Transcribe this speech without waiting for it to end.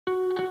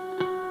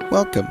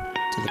Welcome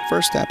to the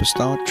First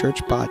Apostolic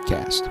Church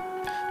Podcast.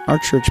 Our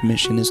church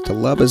mission is to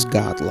love as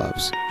God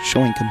loves,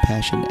 showing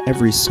compassion to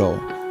every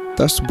soul,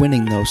 thus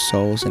winning those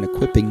souls and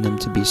equipping them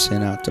to be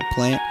sent out to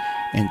plant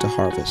and to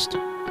harvest.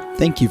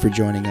 Thank you for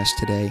joining us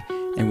today,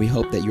 and we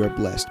hope that you are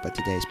blessed by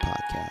today's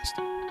podcast.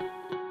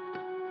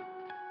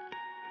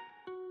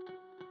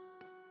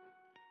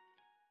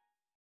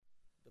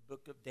 The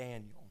book of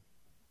Daniel.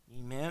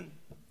 Amen.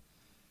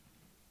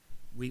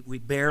 We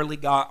barely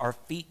got our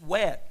feet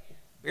wet.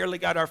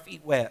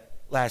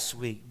 Last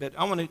week. But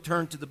I want to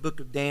turn to the book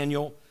of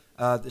Daniel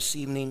this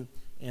evening,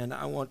 and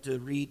I want to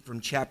read from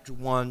chapter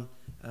 1.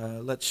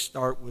 Let's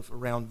start with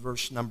around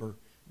verse number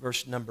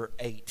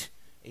 8.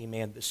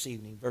 Amen. This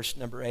evening, verse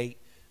number 8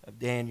 of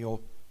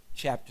Daniel,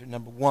 chapter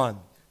number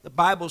 1. The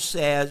Bible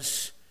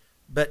says,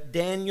 "But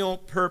Daniel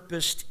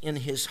purposed in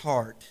his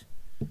heart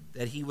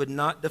that he would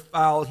not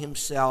defile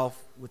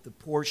himself with the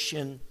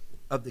portion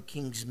of the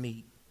king's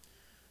meat,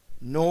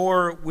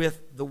 nor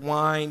with the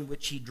wine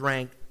which he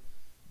drank.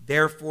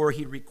 Therefore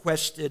he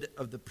requested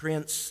of the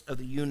prince of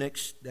the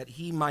eunuchs that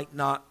he might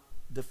not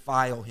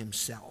defile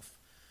himself.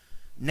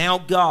 Now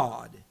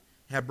God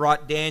had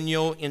brought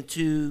Daniel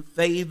into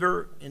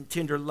favor and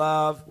tender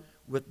love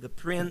with the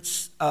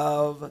prince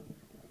of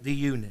the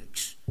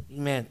eunuchs."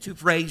 Amen. Two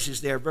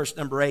phrases there. Verse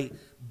number 8,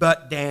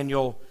 "But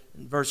Daniel,"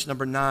 and verse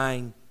number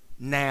 9,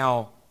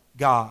 "Now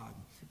God."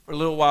 For a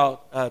little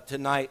while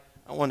tonight,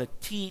 I want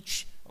to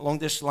teach along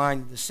this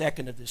line, the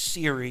second of this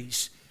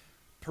series,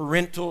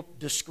 parental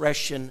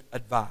discretion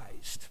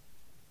advised.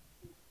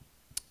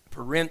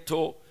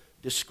 Parental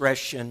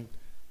discretion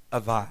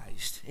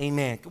advised.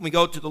 Amen. Can we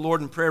go to the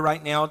Lord in prayer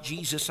right now?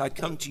 Jesus, I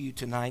come to you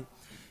tonight.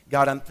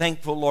 God, I'm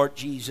thankful, Lord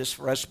Jesus,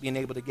 for us being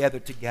able to gather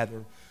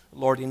together,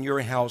 Lord, in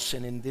your house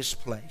and in this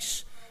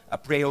place. I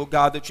pray, oh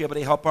God, that you're able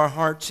to help our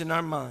hearts and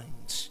our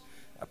minds.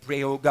 I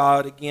pray, oh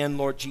God, again,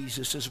 Lord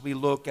Jesus, as we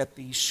look at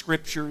these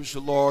scriptures,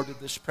 Lord, of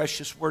this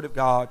precious word of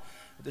God,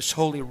 this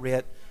holy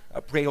writ, I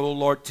pray, oh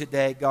Lord,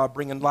 today, God,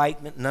 bring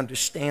enlightenment and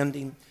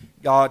understanding,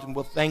 God, and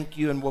we'll thank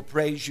you and we'll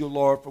praise you,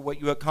 Lord, for what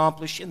you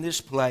accomplish in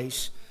this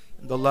place.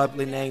 In the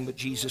lovely name of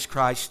Jesus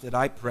Christ that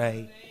I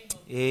pray.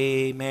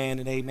 Amen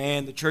and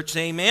amen. The church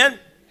say amen.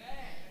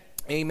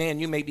 Amen.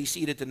 You may be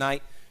seated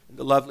tonight in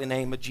the lovely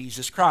name of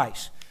Jesus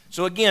Christ.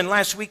 So again,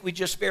 last week we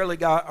just barely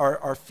got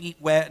our feet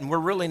wet, and we're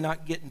really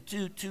not getting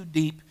too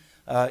deep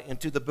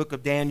into the book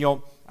of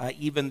Daniel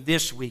even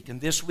this week. And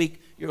this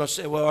week you're going to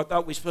say, well, I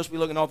thought we were supposed to be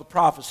looking at all the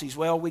prophecies.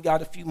 Well, we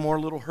got a few more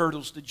little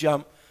hurdles to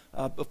jump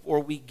before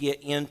we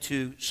get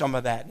into some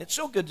of that. And it's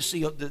so good to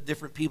see the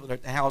different people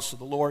at the house of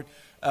the Lord.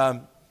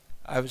 I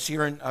was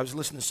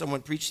listening to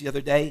someone preach the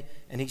other day,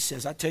 and he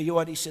says, I tell you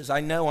what, he says, I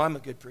know I'm a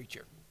good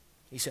preacher.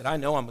 He said, I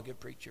know I'm a good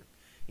preacher.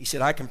 He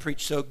said, I can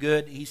preach so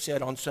good. He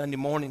said, on Sunday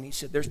morning, he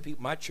said, there's people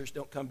in my church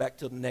don't come back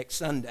till the next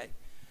Sunday.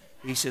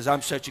 He says,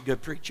 I'm such a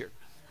good preacher.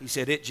 He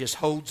said, it just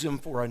holds them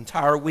for an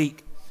entire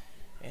week.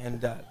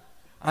 And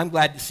I'm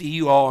glad to see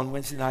you all on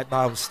Wednesday night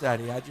Bible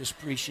study. I just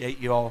appreciate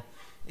you all,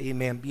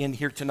 amen, being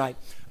here tonight.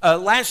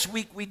 Last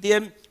week we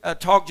did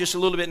talk just a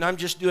little bit, and I'm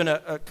just doing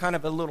a kind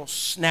of a little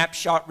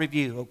snapshot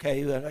review,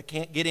 okay? I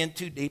can't get in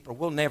too deep or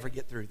we'll never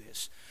get through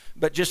this.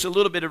 But just a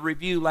little bit of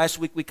review. Last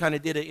week we kind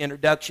of did an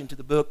introduction to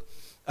the book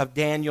of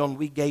Daniel, and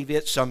we gave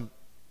it some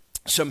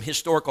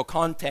historical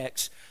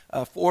context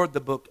for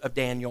the book of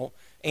Daniel.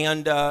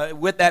 And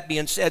with that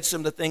being said,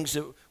 some of the things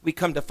that we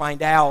come to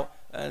find out,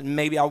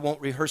 maybe I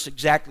won't rehearse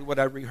exactly what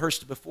I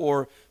rehearsed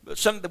before, but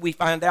something that we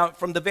find out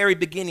from the very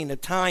beginning of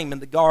time in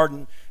the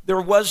garden,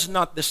 there was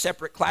not the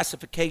separate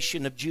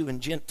classification of Jew and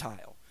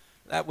Gentile.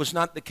 That was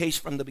not the case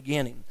from the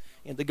beginning.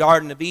 In the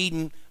Garden of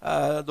Eden,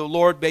 the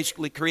Lord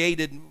basically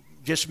created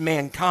just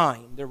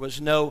mankind. There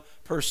was no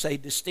per se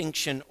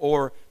distinction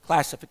or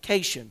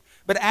classification.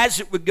 But as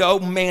it would go,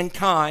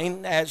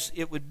 mankind, as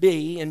it would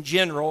be in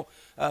general,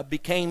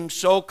 became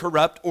so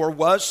corrupt or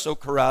was so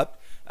corrupt,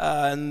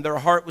 and their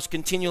heart was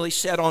continually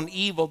set on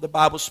evil, the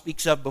Bible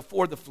speaks of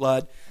before the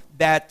flood,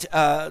 that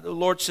the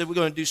Lord said, we're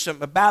going to do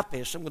something about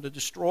this. I'm going to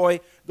destroy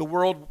the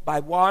world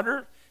by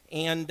water,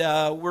 and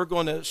we're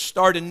going to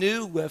start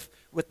anew with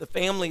the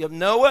family of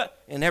Noah,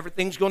 and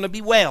everything's going to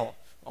be well.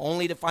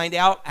 Only to find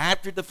out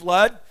after the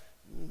flood,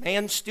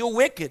 man's still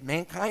wicked.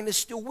 Mankind is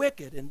still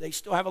wicked, and they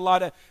still have a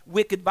lot of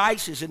wicked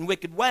vices and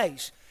wicked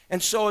ways.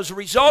 And so as a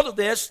result of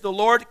this, the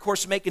Lord, of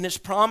course, making his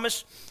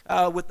promise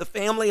with the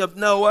family of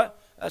Noah,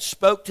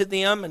 spoke to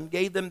them and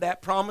gave them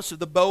that promise of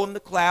the bow and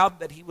the cloud,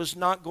 that he was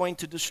not going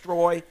to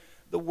destroy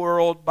the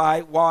world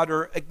by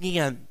water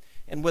again.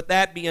 And with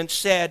that being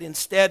said,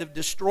 instead of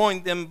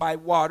destroying them by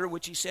water,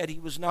 which he said he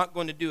was not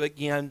going to do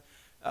again,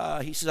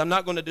 he says, I'm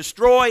not going to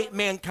destroy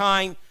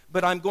mankind,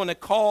 but I'm going to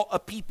call a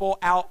people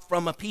out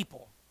from a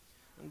people.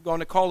 I'm going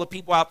to call a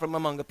people out from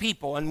among a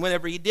people. And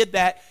whenever he did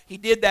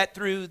that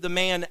through the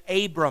man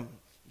Abram.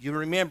 You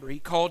remember, he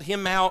called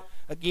him out.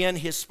 Again,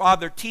 his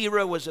father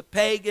Terah was a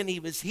pagan.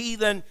 He was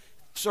heathen,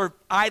 served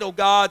idol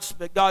gods.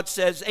 But God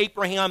says,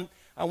 Abraham,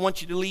 I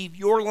want you to leave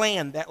your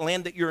land, that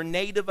land that you're a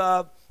native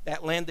of,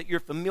 that land that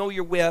you're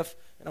familiar with,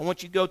 And I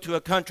want you to go to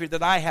a country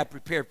that I have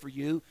prepared for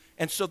you.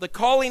 And so the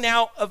calling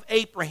out of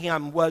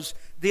Abraham was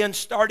then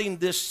starting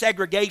this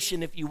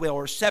segregation, if you will,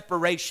 or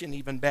separation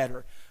even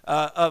better,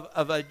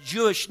 of a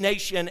Jewish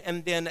nation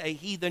and then a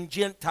heathen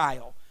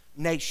Gentile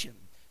nation.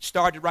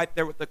 Started right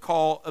there with the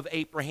call of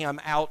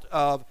Abraham out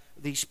of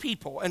these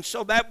people. And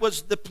so that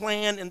was the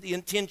plan and the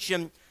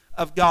intention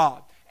of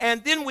God.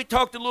 And then we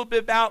talked a little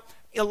bit about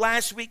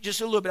last week,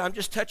 just a little bit. I'm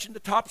just touching the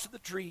tops of the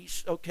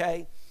trees,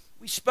 okay?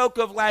 We spoke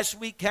of last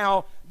week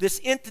how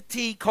this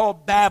entity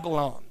called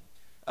Babylon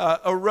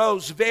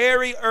arose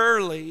very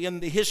early in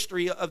the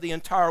history of the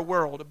entire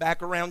world,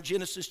 back around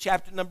Genesis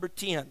chapter number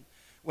 10,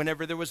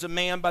 whenever there was a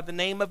man by the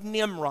name of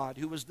Nimrod,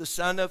 who was the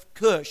son of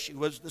Cush, who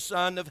was the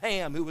son of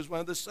Ham, who was one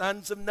of the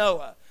sons of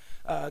Noah,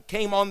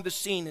 came on the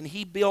scene, and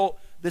he built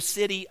the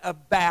city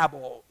of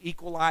Babel,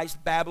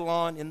 equalized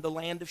Babylon in the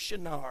land of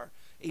Shinar.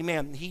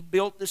 Amen. He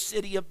built the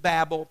city of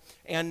Babel,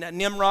 and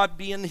Nimrod,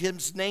 being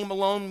his name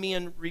alone,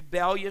 meaning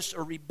rebellious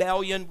or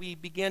rebellion, we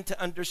begin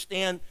to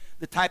understand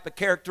the type of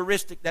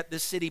characteristic that the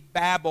city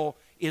Babel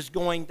is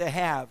going to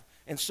have.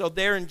 And so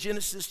there in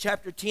Genesis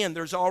chapter 10,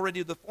 there's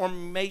already the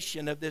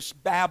formation of this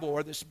Babel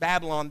or this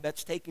Babylon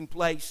that's taking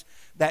place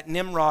that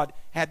Nimrod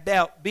had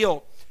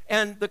built.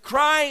 And the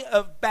cry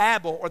of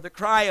Babel or the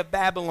cry of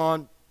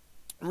Babylon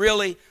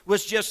really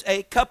was just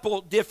a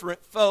couple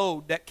different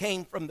fold that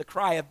came from the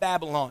cry of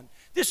Babylon.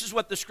 This is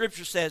what the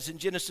scripture says in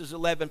Genesis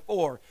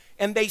 11:4.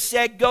 And they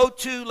said, "Go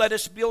to, let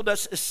us build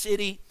us a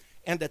city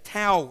and a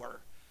tower,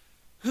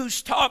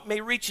 whose top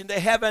may reach into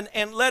heaven,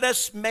 and let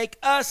us make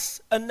us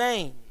a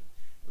name,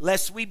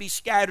 lest we be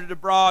scattered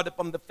abroad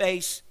upon the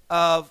face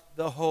of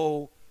the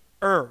whole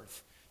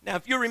earth." Now,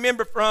 if you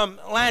remember from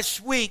last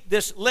week,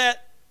 this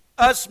 "let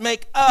us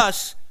make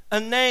us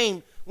a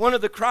name," one of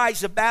the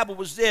cries of Babel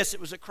was this. It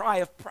was a cry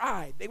of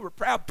pride. They were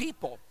proud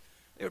people.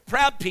 They were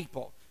proud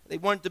people. They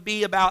wanted to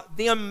be about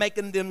them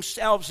making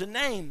themselves a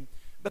name.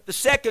 But the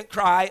second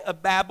cry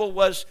of Babel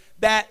was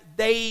that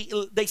they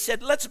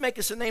said, let's make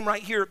us a name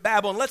right here at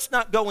Babel, and let's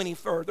not go any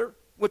further,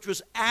 which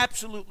was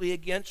absolutely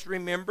against,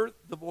 remember,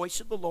 the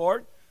voice of the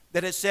Lord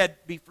that has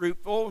said, be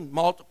fruitful and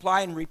multiply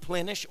and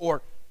replenish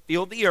or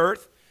fill the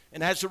earth.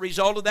 And as a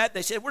result of that,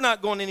 they said, we're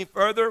not going any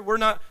further. We're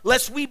not,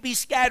 lest we be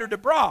scattered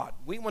abroad.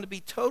 We want to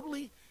be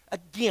totally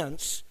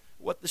against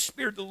what the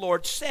Spirit of the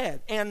Lord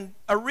said. And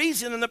a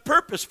reason and a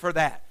purpose for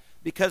that,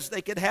 because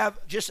they could have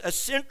just a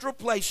central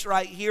place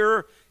right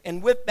here,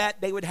 and with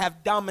that they would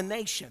have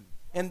domination.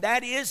 And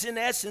that is in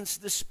essence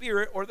the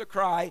spirit or the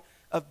cry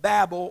of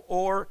Babel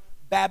or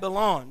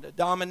Babylon, the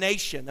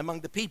domination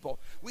among the people.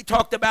 We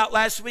talked about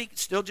last week,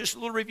 still just a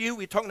little review,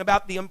 we were talking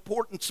about the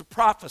importance of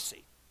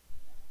prophecy.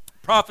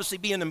 Prophecy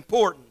being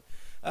important.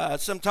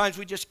 Sometimes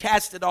we just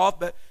cast it off,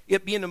 but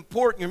it being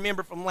important, you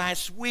remember from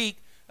last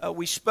week,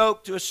 we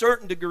spoke to a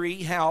certain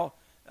degree how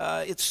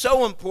it's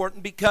so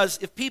important, because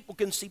if people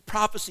can see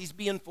prophecies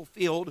being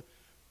fulfilled,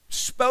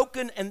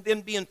 spoken and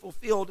then being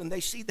fulfilled, and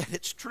they see that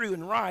it's true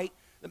and right,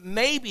 that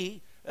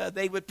maybe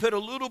they would put a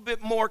little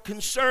bit more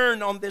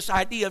concern on this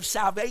idea of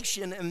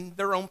salvation and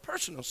their own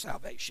personal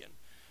salvation.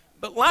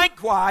 But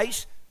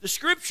likewise, the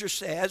scripture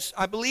says,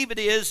 I believe it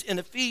is in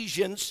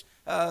Ephesians,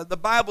 the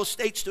Bible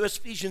states to us,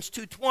 Ephesians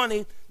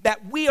 2:20,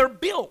 that we are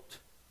built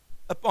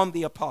upon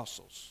the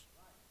apostles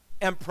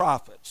and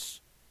prophets,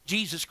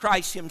 Jesus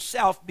Christ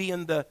himself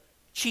being the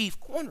chief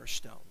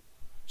cornerstone.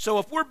 So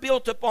if we're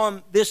built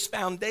upon this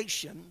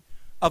foundation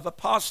of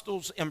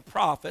apostles and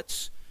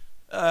prophets,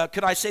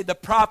 could I say the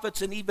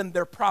prophets and even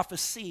their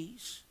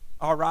prophecies,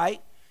 all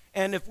right?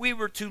 And if we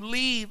were to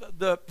leave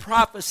the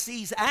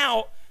prophecies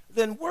out,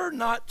 then we're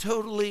not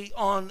totally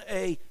on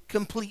a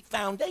complete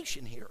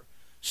foundation here.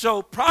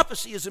 So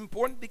prophecy is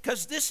important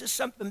because this is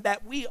something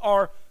that we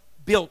are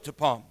built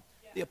upon.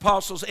 The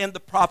apostles and the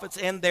prophets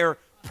and their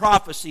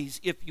prophecies,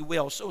 if you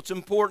will. So it's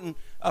important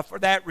for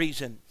that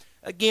reason.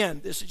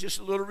 Again, this is just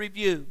a little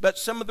review, but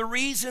some of the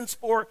reasons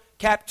for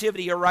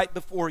captivity are right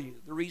before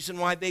you. The reason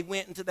why they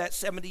went into that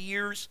 70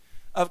 years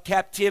of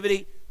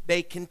captivity,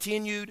 they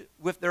continued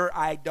with their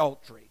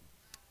idolatry.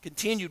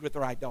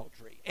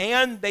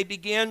 And they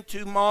began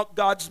to mock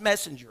God's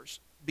messengers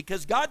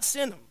because God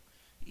sent them.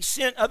 He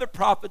sent other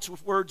prophets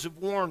with words of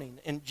warning,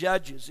 and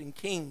judges and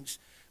kings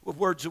with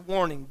words of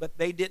warning, but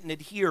they didn't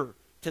adhere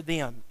to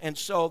them. And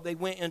so they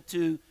went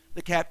into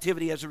the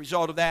captivity as a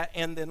result of that.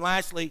 And then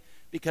lastly,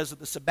 because of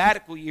the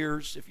sabbatical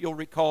years, if you'll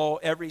recall,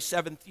 every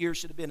 7th year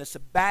should have been a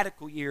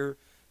sabbatical year,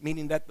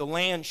 meaning that the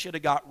land should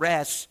have got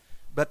rest,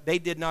 but they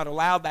did not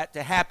allow that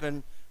to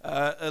happen,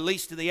 at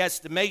least to the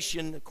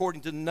estimation,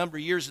 according to the number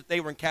of years that they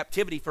were in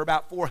captivity, for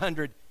about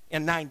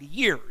 490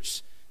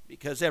 years.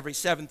 Because every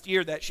 7th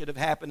year that should have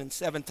happened, and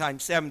 7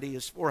 times 70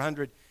 is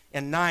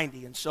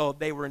 490. And so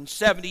they were in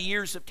 70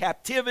 years of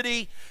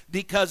captivity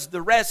because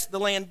the rest the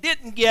land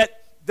didn't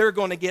get, they're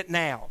going to get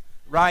now,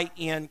 right,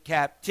 in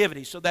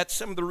captivity. So that's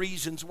some of the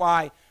reasons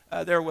why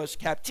there was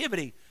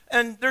captivity.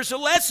 And there's a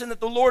lesson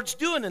that the Lord's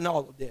doing in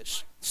all of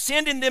this.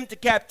 Sending them to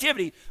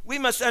captivity, we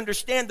must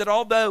understand that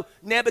although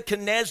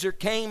Nebuchadnezzar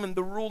came in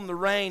the rule and the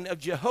reign of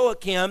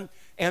Jehoiakim,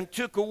 and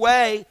took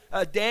away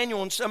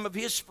Daniel and some of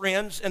his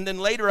friends, and then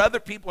later other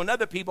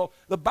people,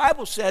 the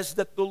Bible says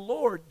that the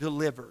Lord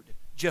delivered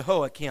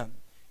Jehoiakim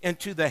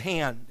into the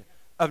hand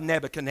of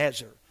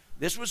Nebuchadnezzar.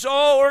 This was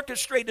all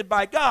orchestrated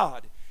by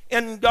God.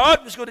 And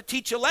God was going to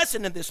teach a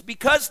lesson in this.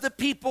 Because the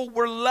people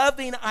were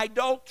loving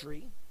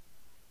idolatry,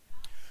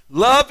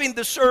 loving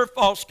to serve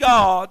false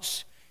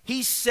gods,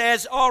 he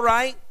says, all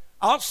right,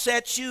 I'll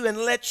set you and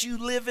let you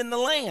live in the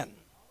land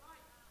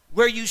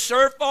where you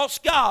serve false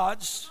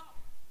gods,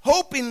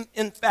 hoping,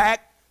 in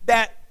fact,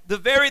 that the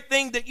very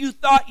thing that you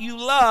thought you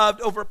loved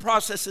over a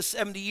process of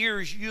 70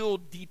 years, you'll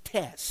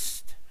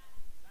detest.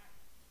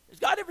 Has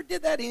God ever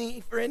did that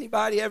for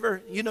anybody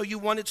ever? You know, you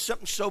wanted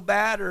something so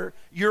bad or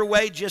your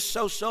way just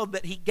so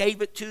that he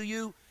gave it to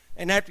you,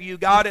 and after you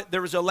got it,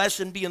 there was a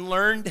lesson being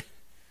learned.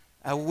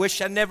 I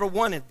wish I never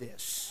wanted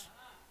this.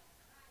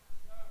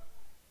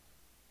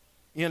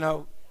 You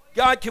know,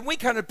 God, can we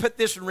kind of put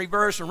this in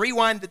reverse and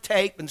rewind the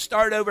tape and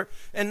start over?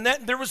 And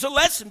there was a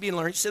lesson being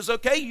learned. He says,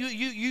 okay,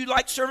 you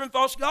like serving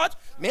false gods?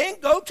 Man,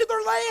 go to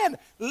their land.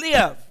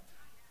 Live.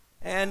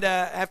 And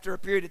after a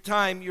period of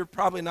time, you're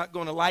probably not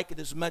going to like it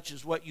as much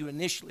as what you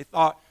initially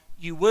thought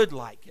you would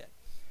like it.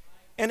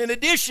 And in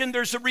addition,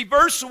 there's a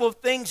reversal of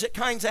things that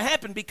kinds of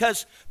happen,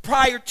 because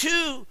prior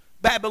to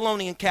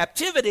Babylonian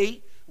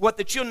captivity, what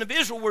the children of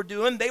Israel were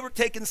doing, they were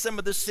taking some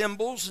of the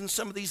symbols and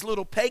some of these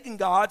little pagan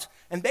gods,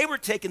 and they were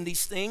taking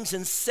these things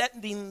and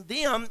setting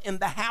them in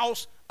the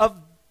house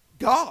of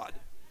God.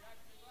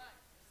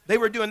 They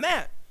were doing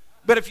that.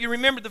 But if you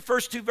remember the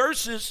first two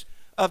verses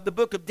of the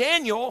book of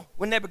Daniel,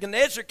 when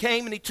Nebuchadnezzar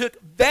came and he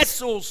took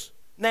vessels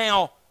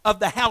now of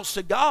the house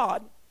of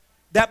God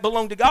that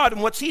belonged to God,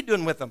 and what's he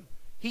doing with them?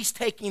 He's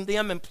taking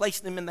them and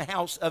placing them in the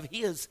house of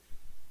his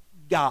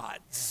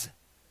gods.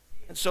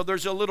 And so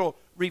there's a little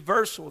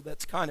reversal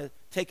that's kind of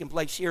taking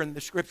place here in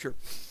the scripture.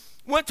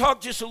 I want to talk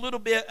just a little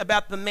bit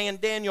about the man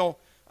Daniel.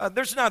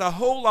 There's not a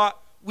whole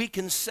lot we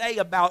can say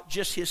about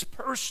just his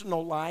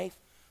personal life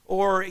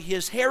or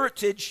his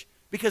heritage,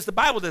 because the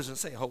Bible doesn't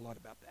say a whole lot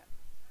about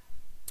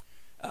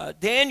that.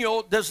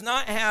 Daniel does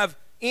not have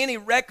any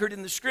record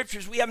in the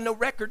scriptures. We have no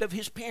record of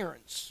his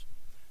parents.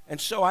 And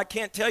so I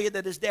can't tell you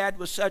that his dad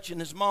was such and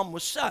his mom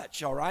was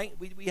such, all right?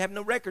 We have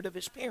no record of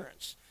his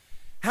parents.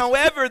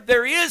 However,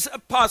 there is a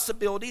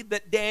possibility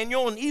that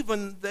Daniel and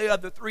even the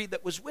other three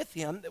that was with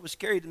him, that was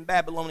carried in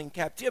Babylonian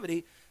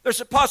captivity, there's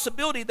a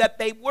possibility that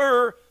they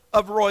were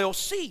of royal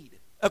seed,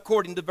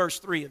 according to verse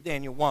 3 of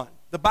Daniel 1.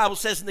 The Bible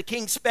says, and the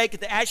king spake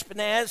unto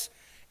Ashpenaz,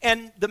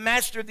 and the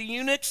master of the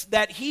eunuchs,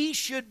 that he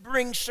should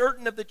bring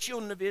certain of the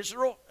children of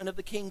Israel and of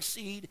the king's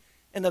seed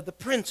and of the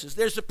princes.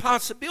 There's a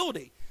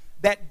possibility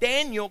that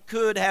Daniel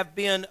could have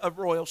been of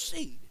royal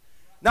seed.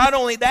 Not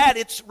only that,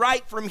 it's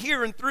right from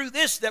here and through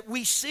this that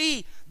we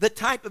see the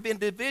type of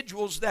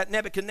individuals that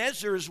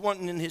Nebuchadnezzar is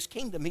wanting in his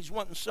kingdom. He's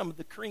wanting some of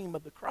the cream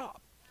of the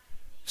crop,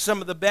 some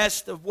of the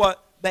best of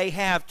what they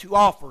have to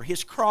offer.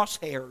 His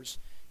crosshairs,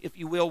 if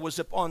you will, was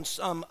upon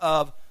some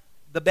of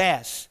the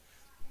best.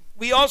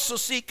 We also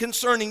see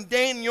concerning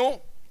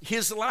Daniel,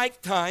 his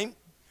lifetime.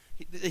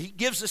 He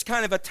gives us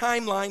kind of a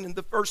timeline in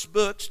the first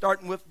book,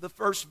 starting with the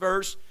first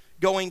verse,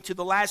 going to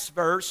the last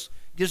verse.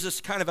 Gives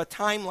us kind of a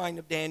timeline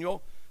of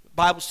Daniel. The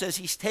Bible says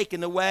he's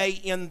taken away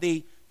in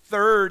the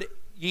 3rd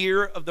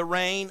year of the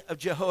reign of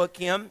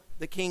Jehoiakim,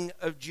 the king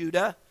of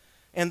Judah.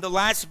 And the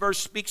last verse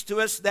speaks to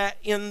us that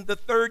in the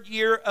 3rd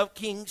year of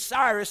King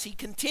Cyrus, he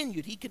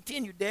continued.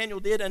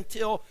 Daniel did,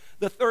 until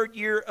the 3rd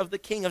year of the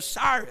king of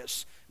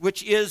Cyrus,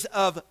 which is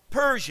of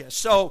Persia.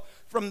 So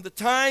from the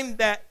time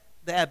that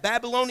the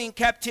Babylonian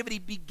captivity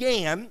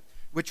began,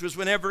 which was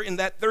whenever in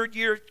that 3rd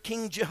year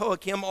King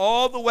Jehoiakim,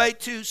 all the way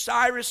to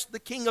Cyrus, the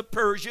king of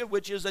Persia,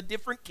 which is a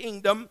different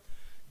kingdom,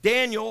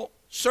 Daniel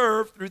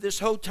served through this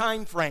whole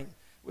time frame,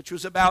 which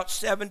was about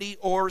 70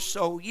 or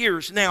so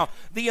years. Now,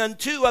 the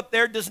unto up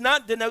there does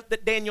not denote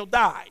that Daniel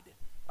died,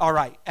 all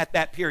right, at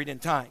that period in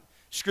time.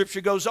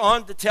 Scripture goes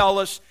on to tell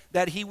us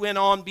that he went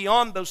on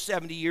beyond those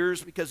 70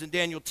 years, because in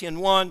Daniel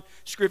 10:1,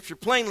 Scripture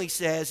plainly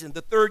says, in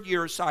the 3rd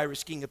year of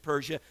Cyrus, king of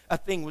Persia, a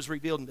thing was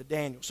revealed unto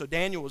Daniel. So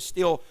Daniel was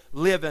still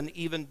living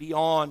even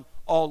beyond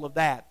all of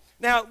that.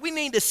 Now, we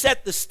need to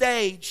set the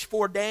stage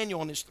for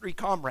Daniel and his 3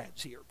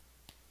 comrades here.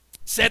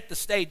 Set the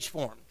stage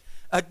for them.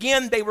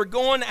 Again, they were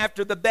going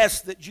after the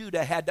best that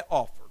Judah had to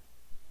offer.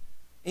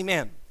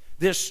 Amen.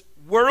 This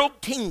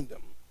world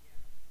kingdom,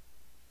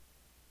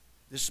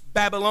 this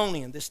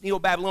Babylonian, this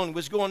Neo-Babylonian,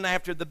 was going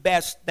after the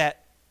best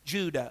that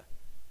Judah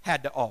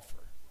had to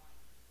offer.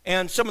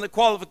 And some of the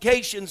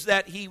qualifications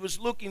that he was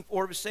looking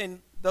for was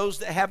saying, those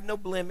that have no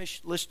blemish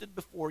listed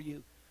before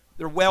you,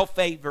 they're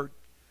well-favored,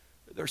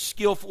 they're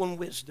skillful in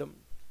wisdom,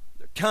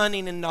 they're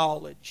cunning in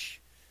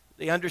knowledge,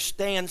 they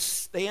understanding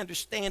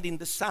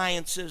the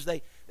sciences,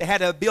 they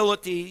had an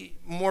ability,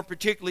 more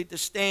particularly, to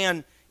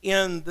stand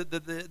in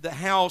the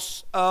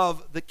house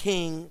of the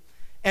king.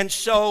 And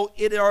so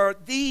it are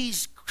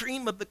these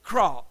cream of the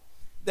crop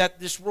that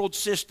this world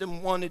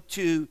system wanted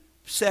to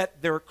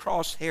set their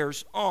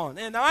crosshairs on.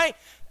 And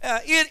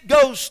it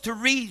goes to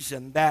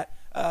reason that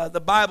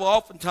the Bible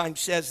oftentimes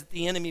says that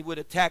the enemy would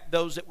attack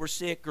those that were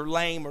sick or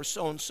lame or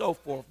so on and so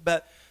forth.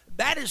 But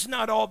that is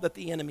not all that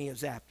the enemy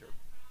is after.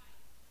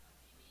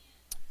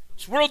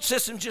 This world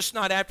system's just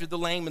not after the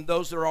lame and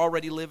those that are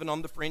already living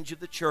on the fringe of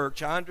the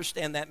church. I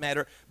understand that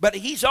matter. But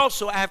he's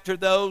also after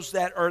those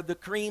that are the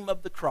cream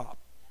of the crop.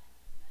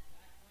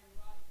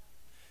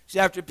 He's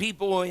after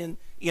people in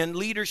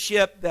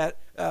leadership that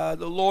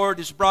the Lord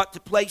has brought to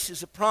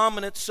places of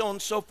prominence, so on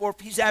and so forth.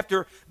 He's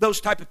after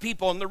those type of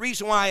people. And the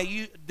reason why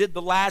I did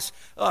the last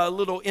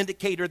little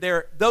indicator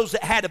there, those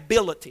that had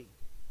ability.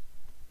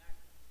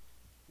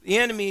 The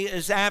enemy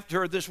is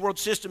after, this world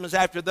system is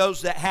after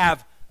those that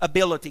have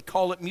ability.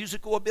 Call it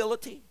musical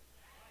ability.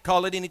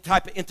 Call it any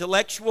type of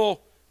intellectual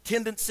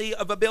tendency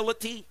of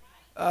ability.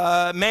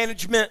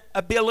 Management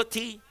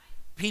ability.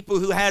 People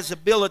who has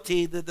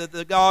ability,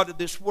 the God of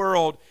this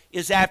world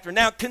is after.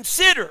 Now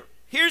consider,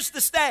 here's the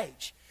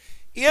stage.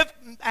 If,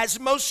 as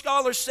most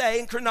scholars say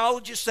and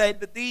chronologists say,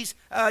 that these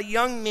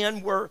young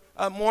men were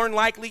more than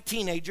likely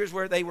teenagers,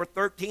 where they were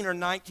 13 or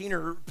 19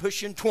 or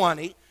pushing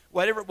 20,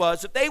 whatever it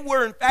was, if they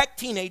were in fact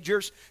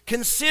teenagers,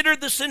 consider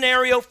the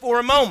scenario for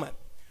a moment.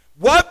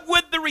 What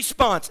would the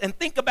response, and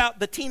think about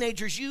the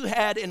teenagers you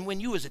had and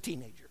when you was a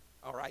teenager,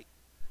 all right?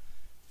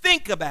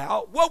 Think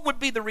about what would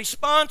be the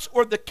response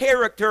or the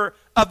character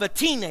of a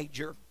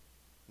teenager.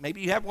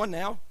 Maybe you have one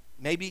now.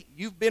 Maybe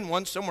you've been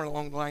one somewhere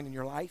along the line in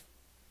your life.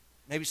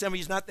 Maybe some of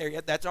you's not there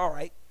yet. That's all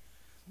right.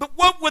 But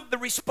what would the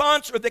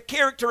response or the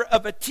character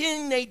of a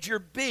teenager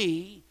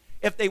be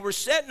if they were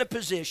set in a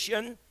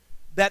position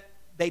that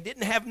they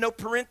didn't have no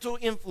parental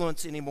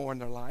influence anymore in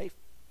their life?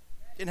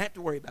 Didn't have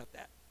to worry about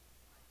that.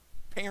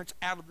 Parents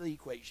out of the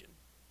equation.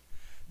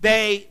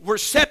 They were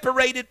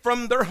separated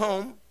from their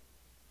home.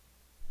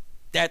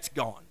 That's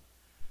gone.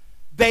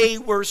 They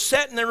were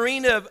set in the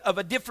arena of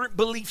a different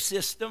belief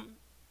system.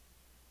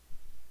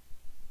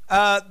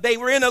 They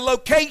were in a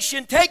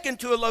location, taken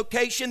to a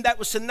location that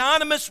was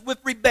synonymous with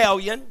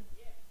rebellion.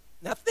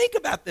 Now think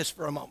about this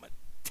for a moment.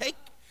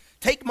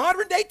 Take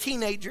modern day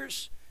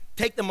teenagers,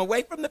 take them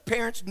away from the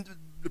parents.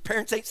 The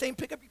parents ain't saying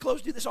pick up your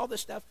clothes, do this, all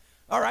this stuff.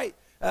 All right.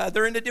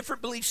 They're in a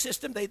different belief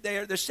system.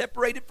 They're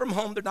separated from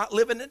home. They're not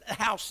living in a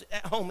house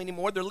at home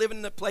anymore. They're living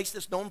in a place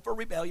that's known for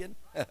rebellion.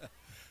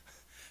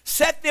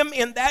 Set them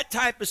in that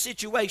type of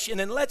situation,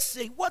 and let's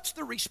see, what's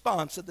the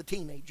response of the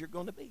teenager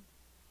going to be?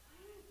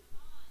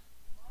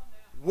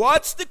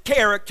 What's the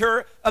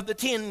character of the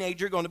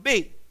teenager going to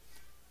be?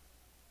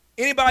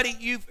 Anybody,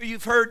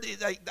 you've heard,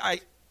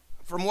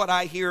 from what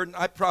I hear, and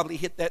I probably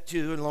hit that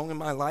too along in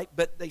my life,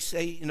 but they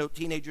say,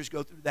 teenagers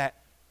go through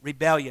that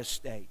rebellious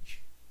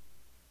stage.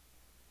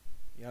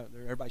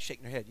 Everybody's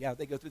shaking their head. Yeah,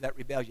 they go through that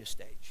rebellious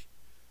stage.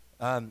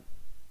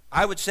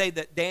 I would say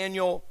that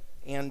Daniel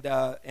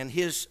and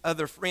his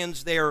other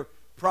friends there,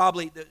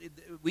 probably,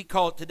 we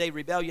call it today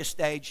rebellious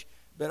stage,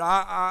 but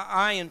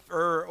I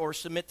infer or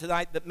submit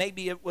tonight that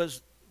maybe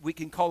we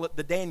can call it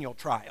the Daniel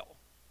trial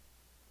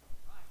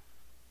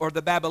or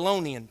the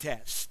Babylonian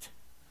test.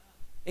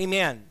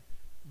 Amen.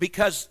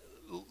 Because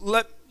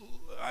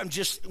I'm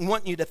just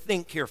wanting you to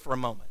think here for a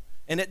moment.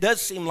 And it does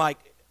seem like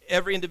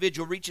every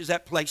individual reaches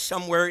that place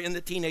somewhere in the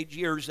teenage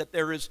years that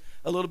there is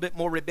a little bit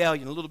more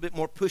rebellion, a little bit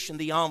more pushing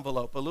the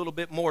envelope, a little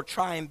bit more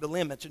trying the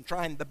limits and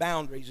trying the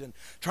boundaries and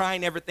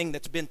trying everything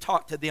that's been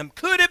taught to them.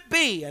 Could it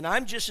be, and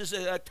I'm just as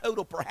a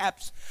total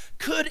perhaps,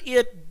 could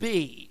it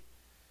be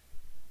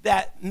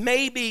that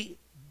maybe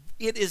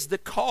it is the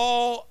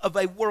call of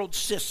a world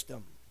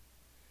system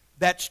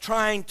that's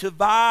trying to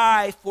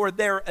vie for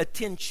their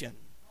attention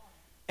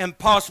and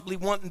possibly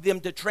wanting them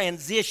to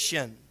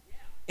transition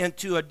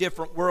into a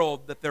different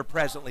world that they're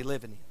presently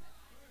living in?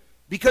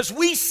 Because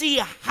we see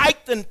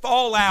heightened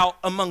fallout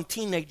among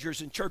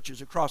teenagers in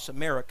churches across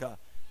America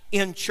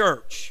in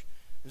church.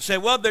 And say,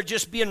 well, they're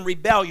just being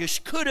rebellious.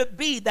 Could it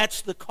be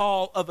that's the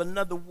call of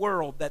another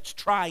world that's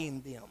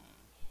trying them?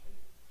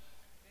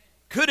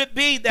 Could it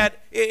be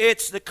that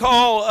it's the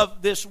call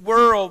of this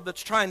world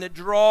that's trying to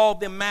draw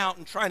them out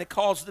and trying to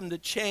cause them to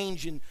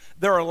change in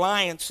their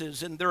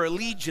alliances and their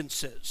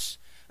allegiances?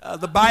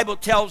 The Bible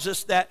tells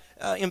us that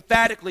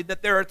emphatically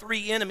that there are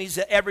three enemies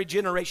that every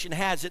generation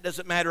has. It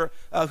doesn't matter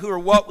who or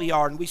what we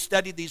are. And we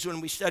studied these when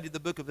we studied the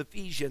book of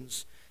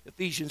Ephesians.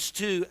 Ephesians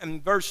 2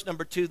 and verse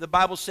number 2, the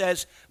Bible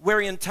says,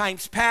 wherein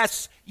times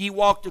past ye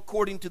walked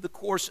according to the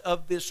course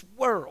of this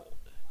world,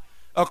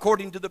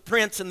 according to the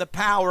prince and the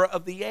power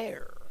of the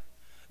air,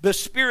 the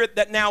spirit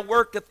that now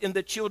worketh in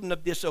the children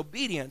of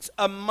disobedience,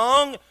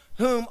 among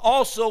whom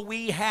also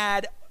we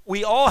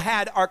all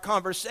had our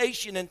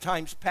conversation in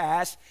times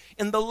past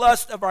in the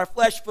lust of our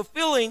flesh,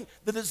 fulfilling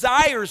the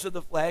desires of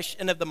the flesh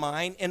and of the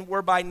mind, and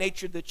were by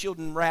nature the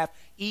children of wrath,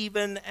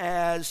 even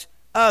as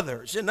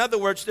others. In other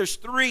words, there's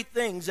three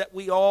things that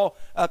we all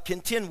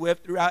contend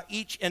with throughout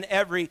each and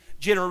every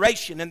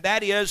generation, and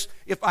that is,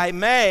 if I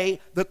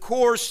may, the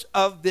course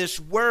of this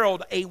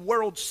world, a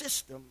world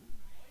system,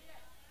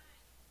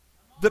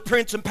 the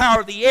prince and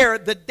power of the air,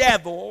 the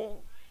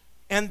devil,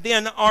 and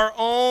then our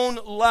own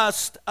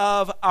lust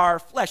of our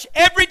flesh.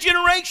 Every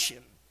generation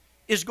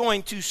is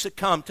going to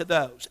succumb to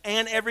those.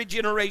 And every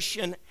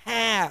generation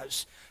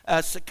has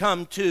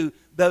succumbed to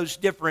those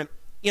different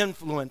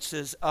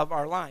influences of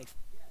our life.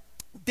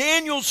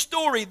 Daniel's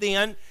story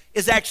then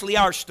is actually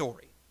our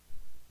story.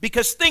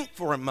 Because think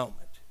for a moment.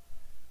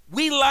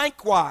 We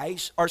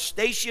likewise are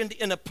stationed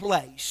in a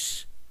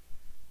place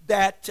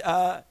that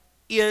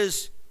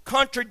is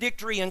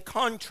contradictory and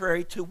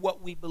contrary to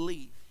what we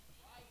believe.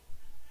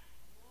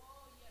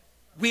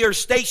 We are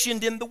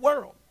stationed in the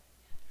world.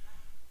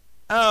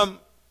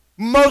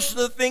 Most of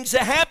the things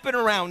that happen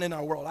around in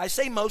our world, I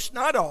say most,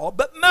 not all,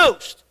 but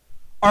most,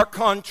 are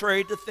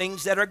contrary to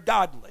things that are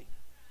godly.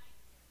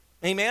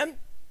 Amen?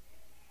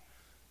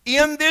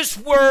 In this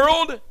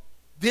world,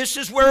 this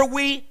is where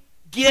we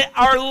get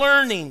our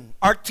learning,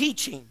 our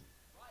teaching.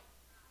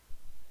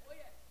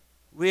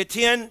 We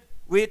attend,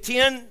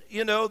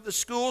 the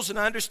schools, and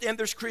I understand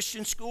there's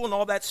Christian school and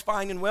all that's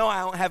fine and well.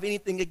 I don't have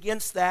anything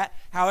against that.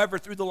 However,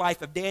 through the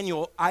life of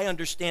Daniel, I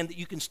understand that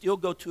you can still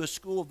go to a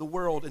school of the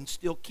world and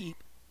still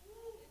keep.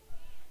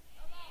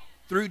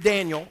 Through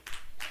Daniel,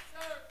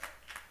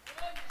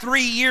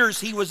 3 years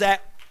he was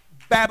at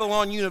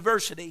Babylon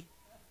University,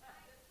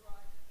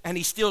 and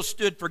he still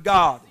stood for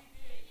God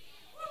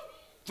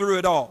through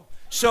it all.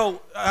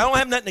 So I don't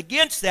have nothing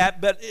against that,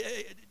 but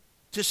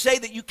to say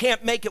that you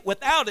can't make it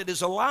without it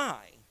is a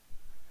lie.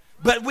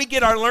 But we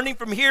get our learning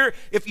from here.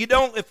 If you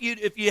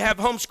have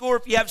homeschool,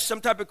 if you have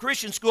some type of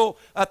Christian school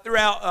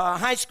throughout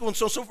high school and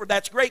so forth,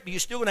 that's great. But you're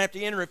still going to have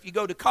to enter, if you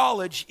go to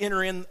college,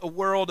 enter in a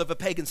world of a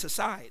pagan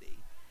society.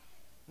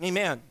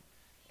 Amen.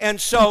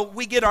 And so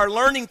we get our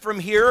learning from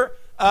here.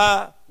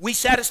 We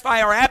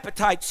satisfy our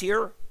appetites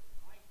here,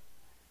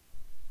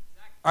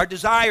 our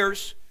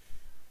desires.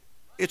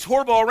 It's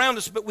horrible all around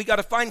us, but we got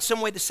to find some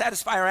way to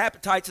satisfy our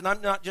appetites. And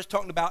I'm not just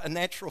talking about a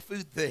natural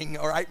food thing,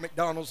 all right,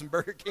 McDonald's and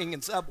Burger King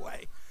and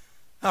Subway.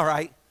 All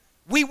right.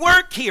 We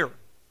work here,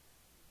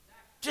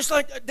 just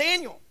like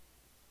Daniel.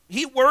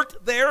 He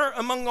worked there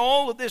among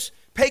all of this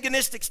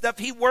paganistic stuff.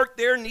 He worked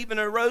there and even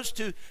arose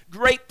to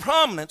great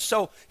prominence.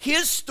 So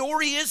his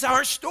story is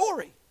our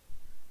story.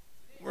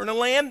 We're in a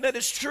land that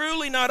is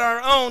truly not our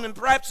own, and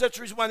perhaps that's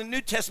the reason why the New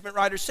Testament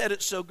writer said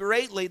it so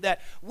greatly, that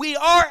we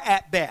are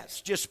at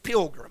best just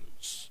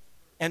pilgrims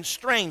and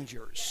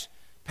strangers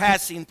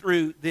passing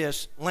through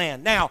this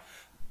land. Now,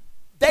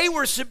 they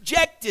were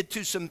subjected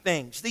to some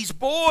things. These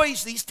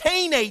boys, these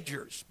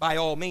teenagers, by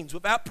all means,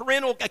 without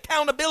parental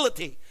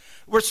accountability,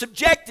 were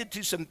subjected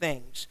to some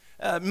things.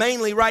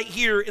 Mainly right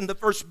here in the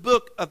first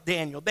book of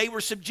Daniel. They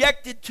were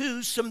subjected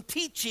to some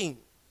teaching.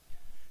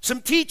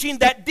 Some teaching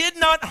that did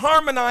not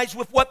harmonize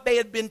with what they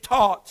had been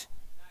taught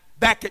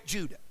back at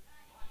Judah.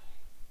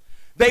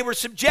 They were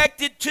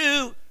subjected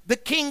to the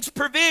king's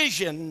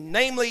provision,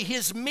 namely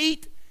his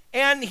meat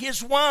and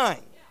his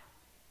wine.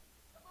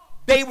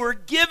 They were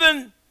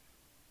given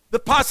the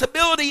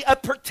possibility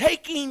of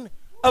partaking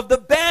of the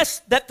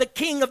best that the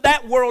king of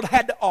that world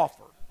had to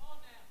offer.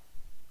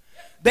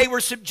 They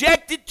were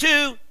subjected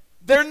to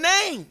their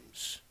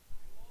names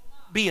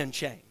being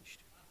changed.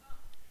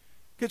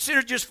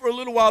 Consider just for a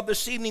little while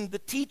this evening the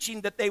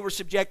teaching that they were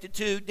subjected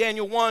to.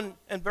 Daniel 1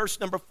 and verse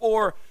number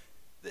 4,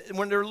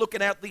 when they're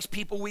looking at these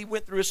people we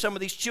went through, some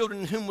of these children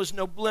in whom was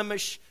no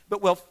blemish,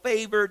 but well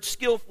favored,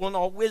 skillful in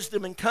all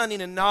wisdom and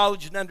cunning and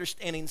knowledge and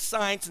understanding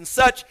science, and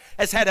such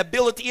as had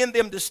ability in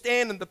them to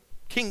stand in the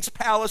king's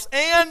palace,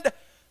 and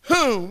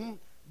whom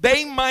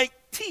they might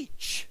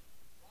teach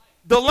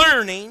the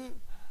learning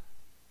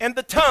and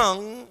the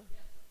tongue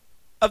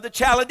of the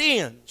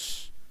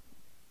Chaldeans.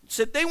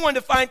 Said they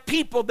wanted to find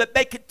people that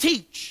they could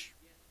teach.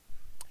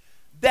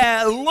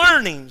 The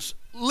learnings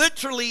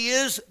literally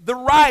is the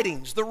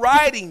writings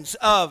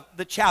of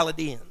the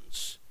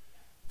Chaldeans.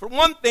 For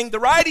one thing, the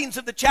writings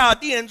of the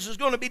Chaldeans is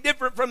going to be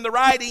different from the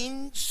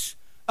writings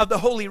of the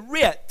Holy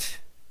Writ.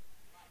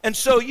 And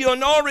so you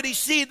can already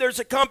see there's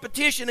a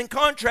competition and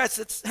contrast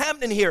that's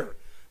happening here.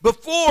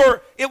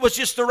 Before, it was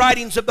just the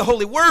writings of the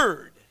Holy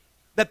Word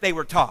that they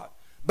were taught.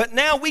 But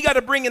now we got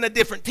to bring in a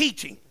different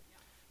teaching.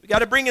 We got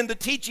to bring in the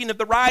teaching of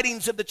the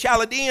writings of the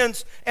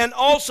Chaldeans, and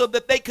also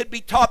that they could be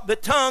taught the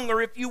tongue,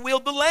 or if you will,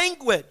 the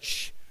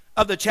language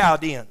of the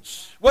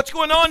Chaldeans. What's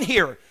going on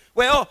here?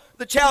 Well,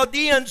 the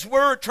Chaldeans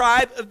were a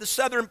tribe of the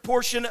southern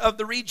portion of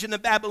the region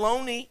of the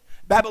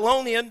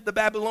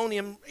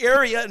Babylonian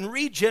area and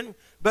region,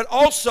 but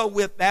also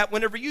with that,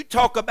 whenever you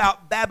talk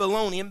about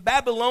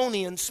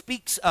Babylonian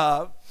speaks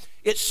of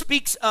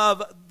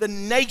the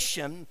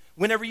nation.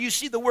 Whenever you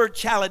see the word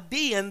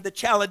Chaldean, the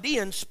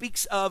Chaldean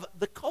speaks of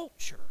the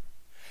culture.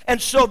 And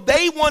so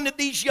they wanted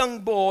these young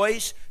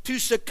boys to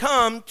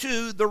succumb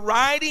to the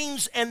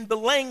writings and the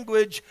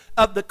language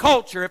of the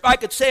culture. If I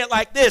could say it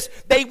like this,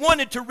 they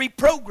wanted to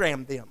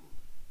reprogram them.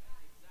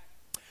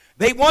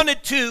 They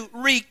wanted to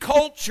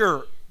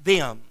reculture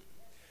them.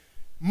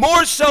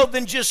 More so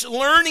than just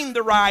learning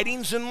the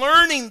writings and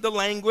learning the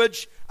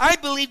language, I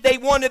believe they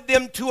wanted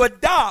them to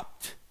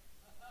adopt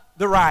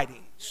the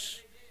writings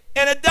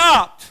and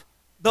adopt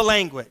the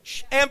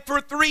language. And for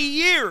 3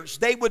 years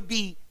they would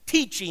be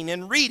teaching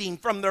and reading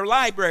from their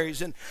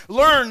libraries and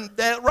learned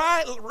the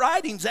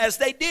writings as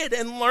they did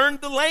and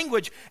learned the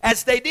language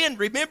as they did.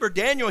 Remember,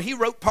 Daniel, he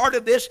wrote part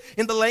of this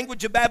in the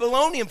language of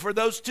Babylonian for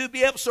those to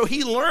be able, so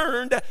he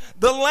learned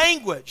the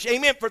language,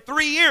 amen, for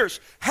 3 years.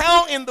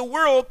 How in the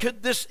world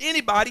could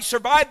anybody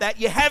survive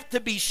that? You have to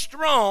be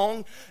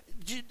strong,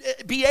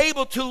 be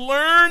able to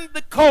learn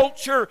the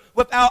culture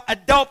without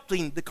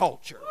adopting the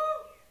culture.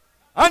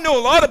 I know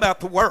a lot about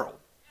the world.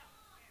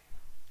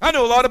 I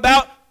know a lot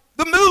about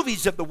the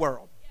movies of the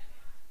world.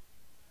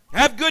 I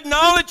have good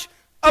knowledge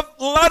of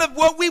a lot of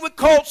what we would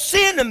call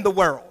sin in the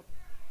world.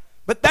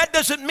 But that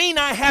doesn't mean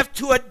I have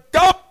to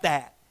adopt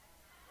that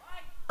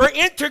or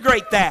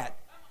integrate that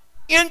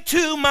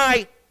into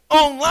my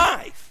own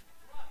life.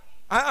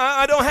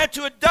 I don't have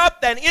to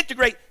adopt that and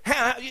integrate.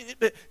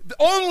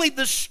 Only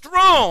the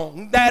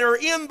strong that are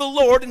in the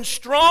Lord and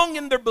strong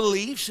in their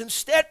beliefs and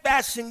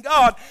steadfast in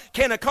God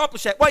can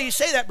accomplish that. Why do you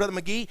say that, Brother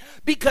McGee?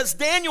 Because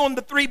Daniel and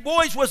the 3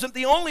 boys wasn't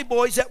the only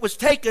boys that was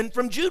taken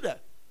from Judah.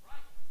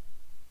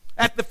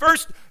 At the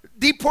first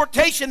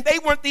deportation, they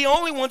weren't the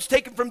only ones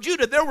taken from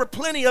Judah. There were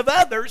plenty of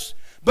others.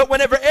 But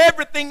whenever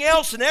everything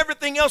else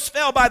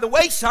fell by the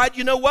wayside,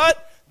 you know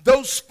what?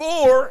 Those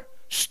 4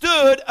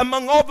 stood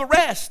among all the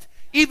rest.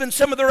 Even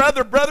some of their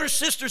other brothers,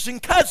 sisters,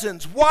 and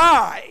cousins.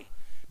 Why?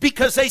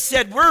 Because they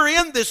said, we're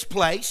in this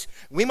place.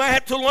 We might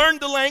have to learn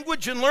the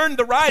language and learn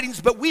the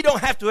writings, but we don't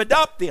have to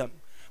adopt them.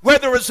 Where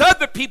there was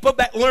other people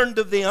that learned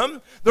of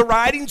them, the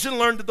writings, and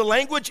learned the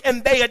language,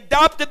 and they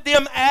adopted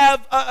them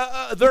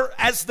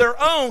as their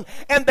own,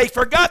 and they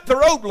forgot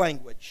their old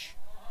language.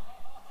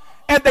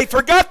 And they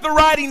forgot the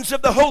writings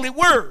of the Holy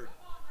Word.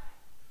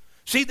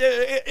 See,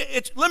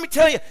 let me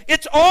tell you,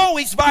 it's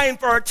always vying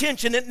for our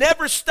attention. It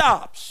never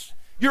stops.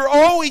 You're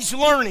always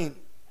learning.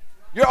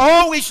 You're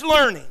always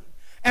learning.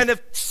 And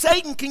if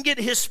Satan can get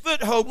his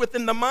foothold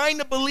within the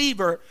mind of a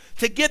believer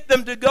to get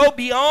them to go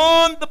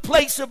beyond the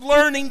place of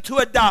learning to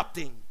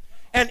adopting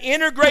and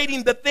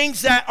integrating the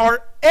things that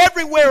are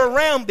everywhere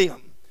around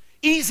them,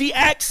 easy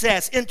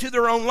access into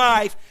their own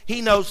life,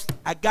 he knows,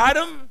 I got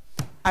him,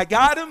 I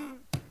got him,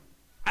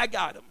 I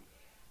got him.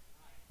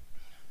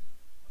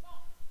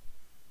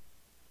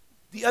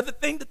 The other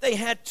thing that they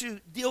had to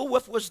deal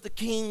with was the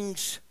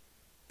king's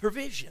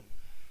provision.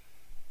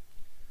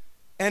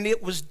 And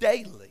it was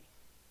daily.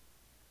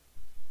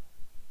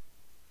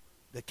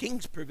 The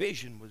king's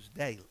provision was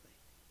daily.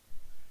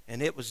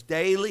 And it was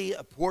daily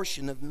a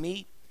portion of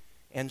meat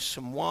and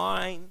some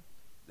wine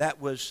that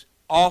was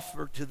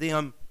offered to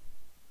them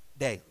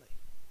daily.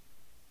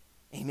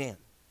 Amen.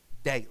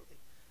 Daily.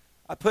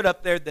 I put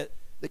up there that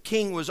the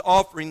king was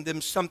offering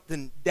them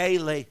something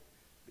daily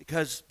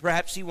because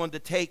perhaps he wanted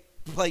to take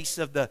place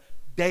of the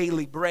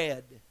daily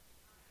bread. You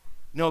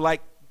know,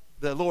 like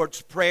the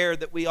Lord's Prayer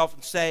that we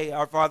often say,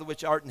 Our Father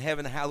which art in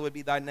heaven, hallowed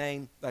be thy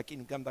name. Thy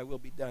kingdom come, thy will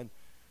be done.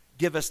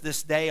 Give us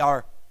this day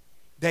our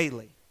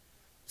daily.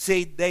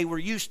 See, they were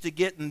used to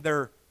getting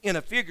in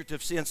a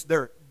figurative sense,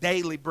 their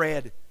daily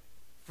bread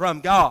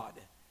from God.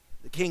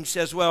 The king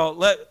says, well,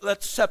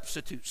 let's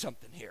substitute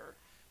something here.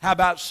 How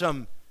about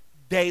some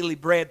daily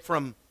bread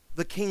from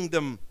the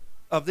kingdom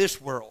of this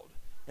world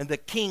and the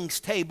king's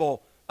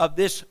table of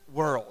this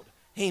world?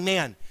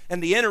 Amen.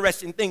 And the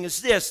interesting thing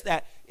is this,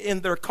 that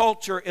in their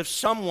culture, if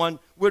someone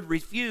would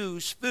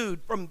refuse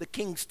food from the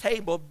king's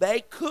table,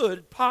 they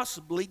could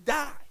possibly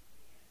die.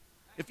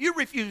 If you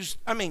refuse,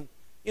 man,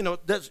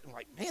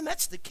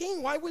 that's the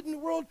king. Why would in the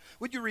world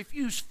would you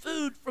refuse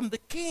food from the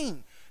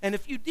king? And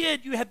if you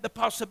did, you had the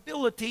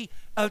possibility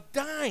of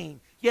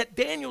dying. Yet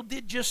Daniel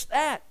did just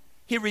that.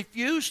 He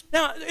refused.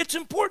 Now, it's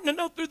important to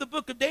note through the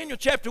book of Daniel,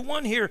 chapter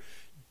 1 here,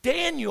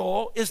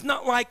 Daniel is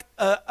not like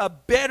a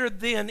better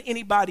than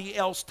anybody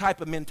else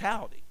type of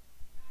mentality.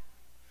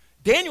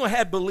 Daniel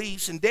had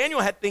beliefs and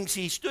Daniel had things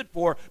he stood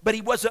for, but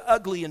he wasn't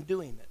ugly in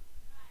doing it.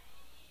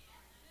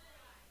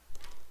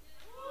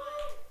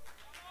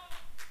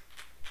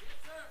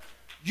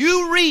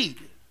 You read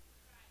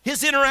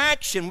his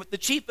interaction with the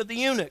chief of the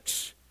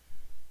eunuchs,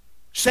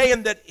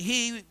 saying that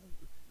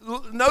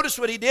notice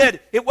what he did.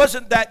 It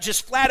wasn't that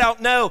just flat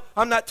out, no,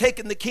 I'm not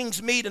taking the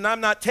king's meat and I'm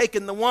not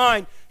taking the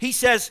wine. He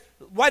says,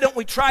 why don't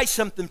we try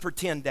something for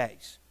 10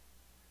 days?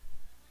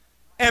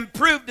 And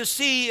prove to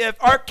see if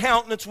our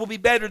countenance will be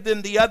better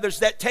than the others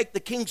that take the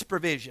king's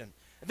provision.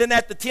 Then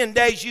at the 10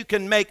 days you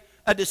can make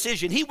a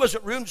decision. He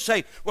wasn't rude to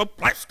say, well,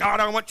 bless God,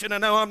 I want you to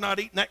know I'm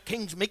not eating that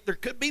king's meat. There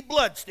could be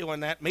blood still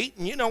in that meat.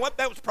 And you know what?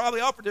 That was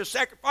probably offered as a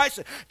sacrifice.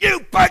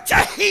 You bunch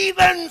of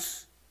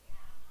heathens!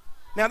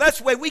 Now that's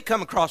the way we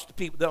come across to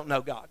people that don't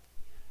know God.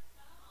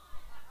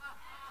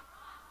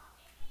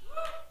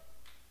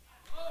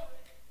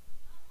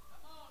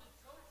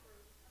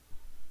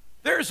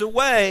 There's a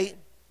way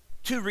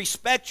to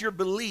respect your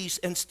beliefs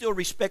and still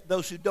respect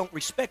those who don't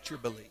respect your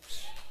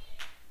beliefs.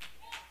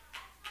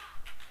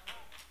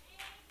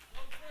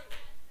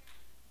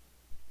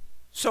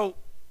 So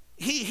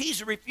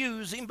he's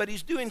refusing, but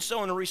he's doing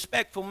so in a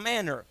respectful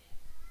manner.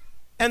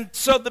 And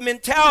so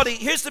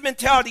here's the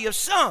mentality of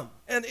some.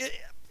 And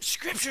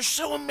Scripture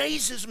so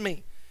amazes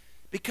me.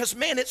 Because,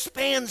 man, it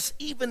spans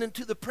even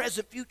into the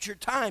present future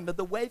time of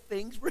the way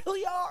things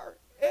really are.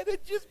 And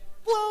it just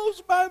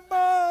blows my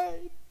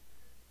mind.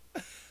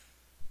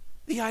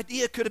 The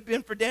idea could have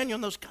been for Daniel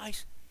and those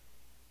guys,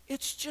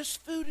 it's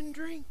just food and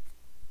drink.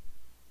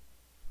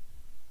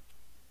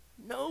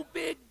 No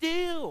big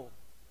deal.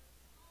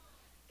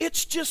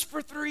 It's just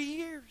for 3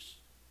 years.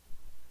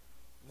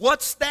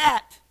 What's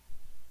that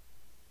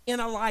in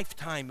a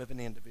lifetime of an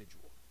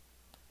individual?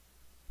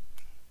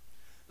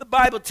 The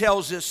Bible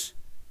tells us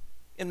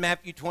in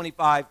Matthew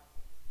 25,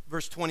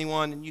 verse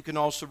 21, and you can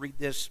also read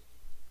this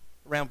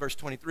around verse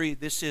 23.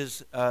 This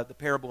is the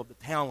parable of the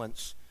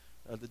talents,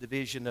 the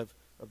division of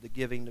the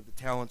giving of the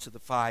talents of the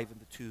 5 and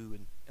the 2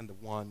 and the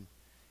 1.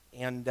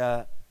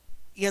 And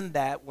in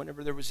that,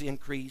 whenever there was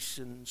increase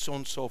and so on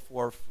and so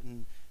forth,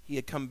 and he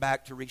had come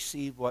back to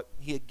receive what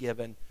he had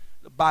given,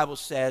 the Bible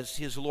says,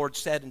 his Lord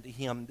said unto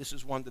him, this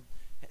is one that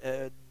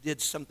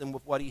did something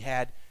with what he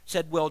had,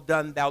 said, well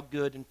done, thou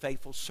good and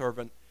faithful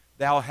servant.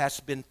 Thou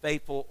hast been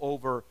faithful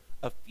over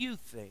a few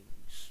things.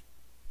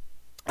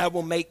 I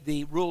will make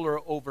thee ruler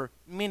over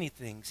many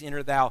things.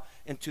 Enter thou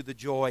into the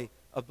joy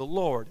of the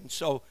Lord. And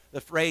so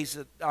the phrase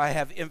that I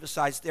have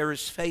emphasized there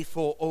is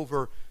faithful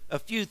over a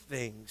few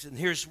things. And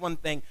here's one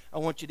thing I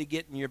want you to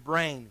get in your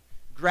brain.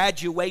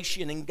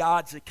 Graduation in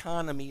God's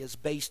economy is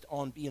based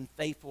on being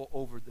faithful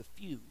over the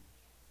few,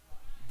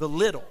 the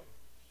little,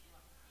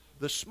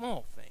 the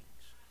small things.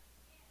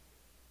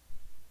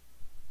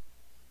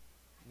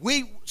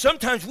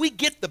 Sometimes we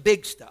get the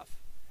big stuff.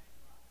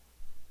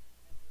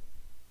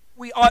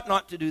 We ought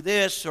not to do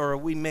this, or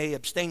we may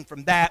abstain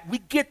from that. We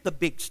get the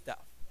big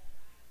stuff.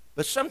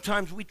 But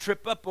sometimes we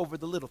trip up over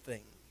the little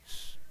things.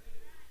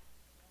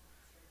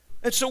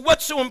 And so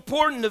what's so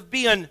important of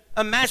being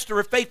a master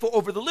of faithful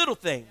over the little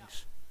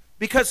things?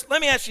 Because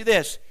let me ask you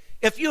this.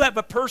 If you have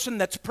a person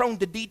that's prone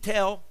to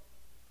detail,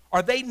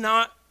 are they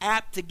not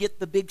apt to get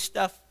the big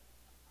stuff?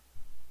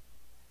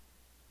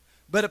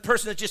 But a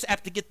person that's just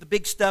apt to get the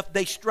big stuff,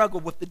 they struggle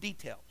with the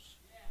details.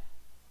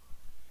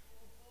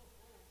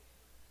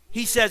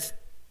 He says,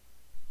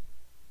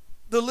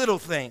 the little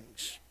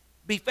things.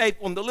 Be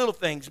faithful in the little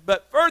things.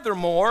 But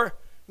furthermore,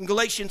 in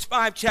Galatians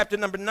 5, chapter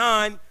number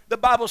 9, the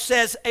Bible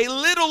says, a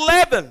little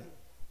leaven.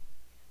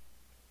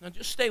 Now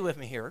just stay with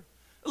me here.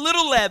 A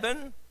little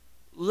leaven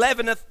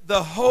leaveneth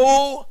the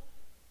whole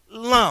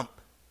lump.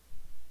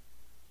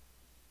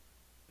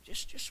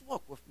 Just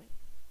walk with me.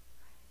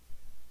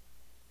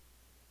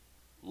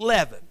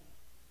 Leaven.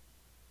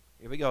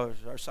 Here we go. This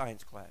is our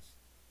science class.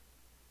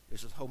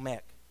 This is home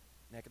ec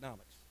in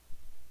economics.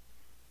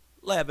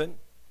 Leaven,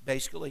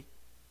 basically,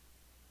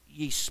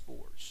 yeast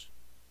spores.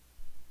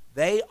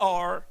 They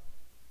are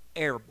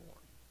airborne.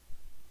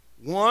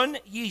 One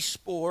yeast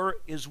spore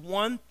is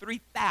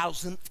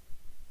 1/3000th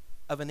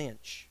of an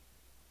inch.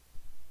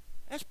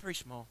 That's pretty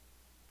small.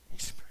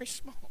 It's pretty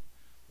small.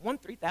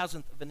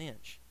 1/3000th of an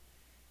inch.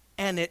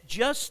 And it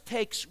just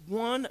takes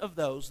one of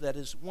those, that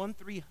is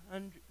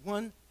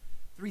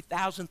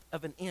 1/3000th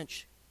of an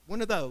inch,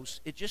 one of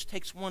those, it just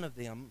takes one of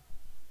them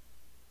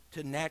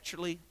to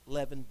naturally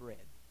leaven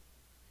bread.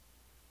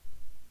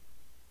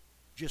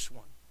 Just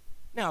one.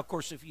 Now, of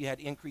course, if you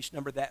had increased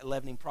number, that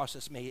leavening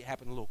process may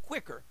happen a little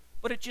quicker,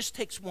 but it just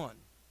takes one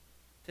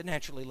to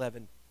naturally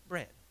leaven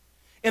bread.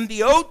 In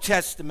the Old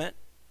Testament,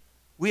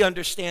 we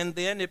understand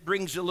then, it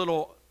brings a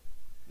little,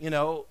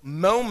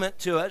 moment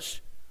to us,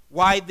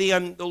 why the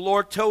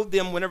Lord told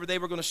them whenever they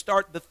were going to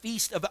start the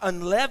Feast of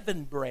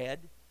Unleavened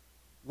Bread,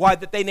 why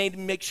that they needed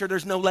to make sure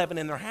there's no leaven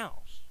in their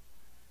house.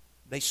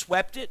 They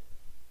swept it.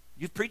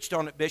 You've preached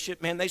on it,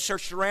 Bishop. Man, they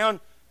searched around,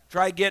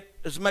 try to get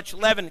as much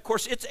leaven. Of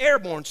course, it's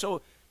airborne,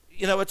 so,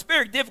 it's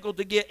very difficult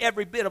to get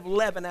every bit of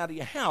leaven out of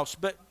your house,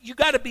 but you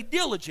got to be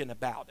diligent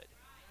about it.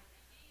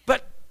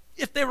 But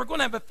if they were going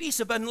to have a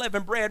Feast of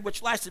Unleavened Bread,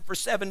 which lasted for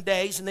 7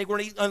 days, and they were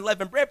going to eat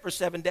unleavened bread for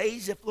 7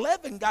 days, if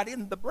leaven got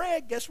in the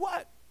bread, guess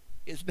what?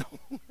 Is no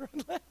longer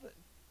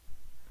unleavened.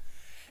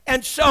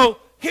 And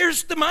so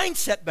here's the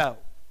mindset, though.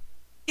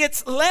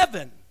 It's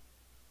leaven.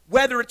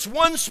 Whether it's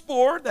one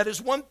spore that is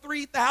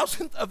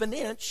 1/3000th of an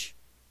inch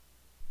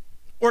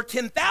or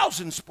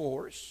 10,000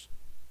 spores,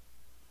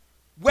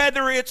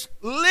 whether it's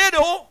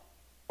little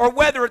or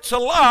whether it's a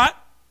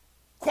lot,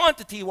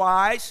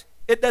 quantity-wise,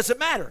 it doesn't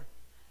matter.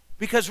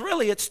 Because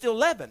really it's still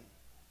leaven.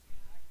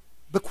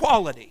 The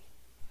quality.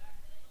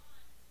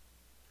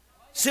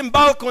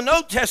 Symbolical in the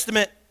Old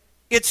Testament,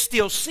 it's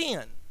still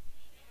sin.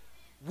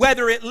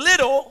 Whether it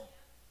little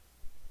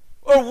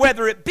or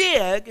whether it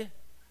big,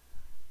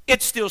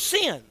 it's still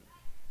sin.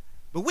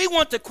 But we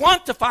want to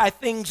quantify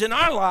things in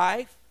our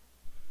life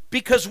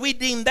because we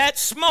deem that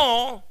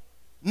small,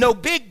 no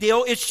big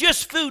deal. It's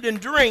just food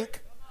and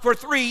drink for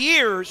 3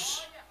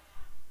 years.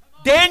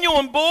 Daniel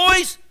and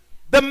boys,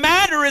 the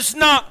matter is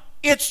not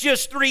it's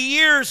just 3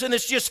 years and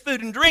it's just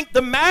food and drink.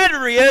 The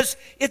matter is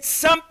it's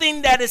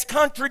something that is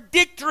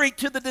contradictory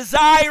to the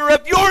desire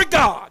of your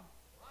God.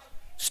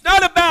 It's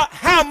not about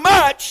how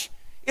much,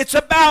 it's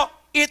about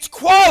its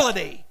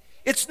quality.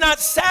 It's not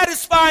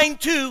satisfying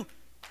to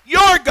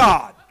your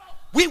God.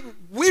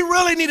 we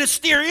really need to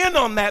steer in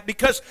on that,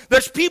 because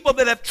there's people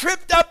that have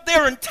tripped up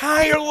their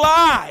entire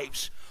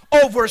lives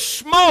over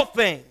small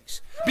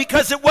things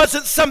because it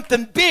wasn't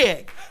something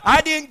big.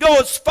 I didn't go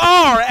as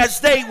far as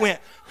they went.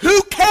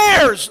 Who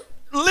cares?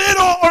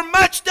 Little or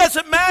much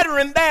doesn't matter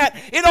in that.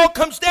 It all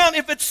comes down,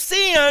 if it's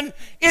sin,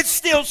 it's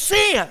still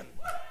sin.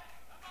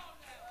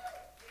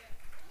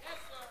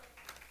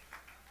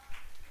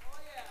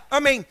 I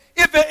mean,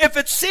 if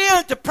it's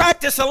sin to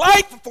practice a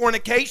life of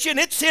fornication,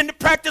 it's sin to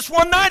practice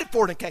one night of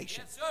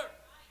fornication. Yes, sir.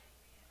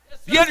 Yes,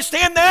 sir. You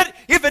understand that?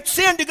 If it's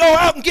sin to go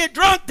out and get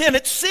drunk, then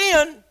it's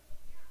sin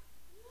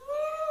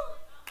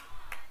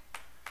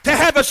to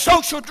have a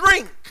social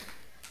drink.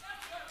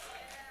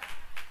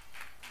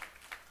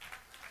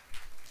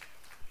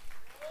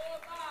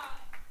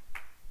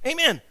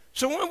 Amen.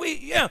 So when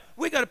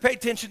we got to pay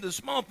attention to the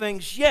small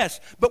things, yes.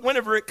 But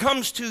whenever it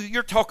comes to,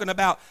 you're talking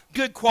about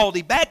good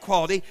quality, bad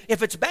quality,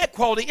 if it's bad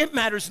quality, it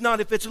matters not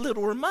if it's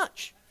little or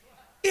much.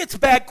 It's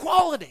bad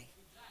quality.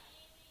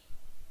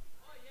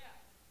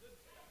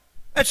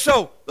 And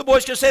so the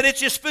boys just said it's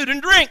just food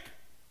and drink,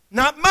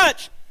 not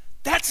much.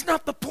 That's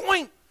not the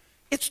point.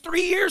 It's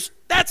 3 years.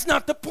 That's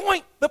not the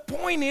point. The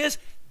point is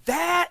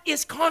that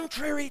is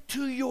contrary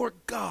to your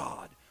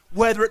God,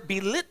 whether it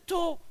be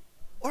little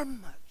or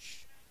much.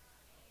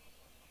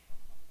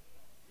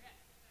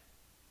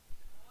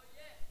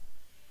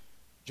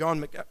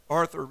 John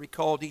MacArthur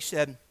recalled, he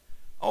said,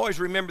 I always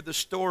remember the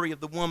story of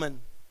the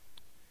woman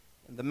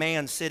and the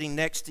man sitting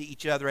next to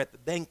each other at the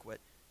banquet.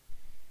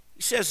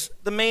 He says,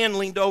 the man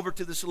leaned over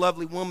to this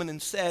lovely woman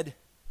and said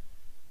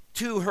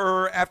to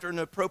her after an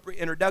appropriate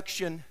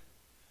introduction,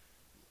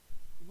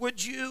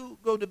 would you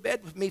go to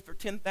bed with me for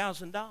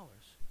 $10,000?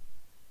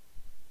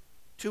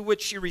 To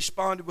which she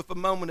responded with a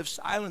moment of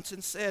silence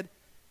and said,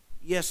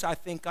 yes, I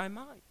think I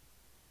might.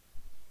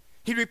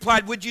 He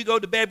replied, would you go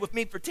to bed with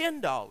me for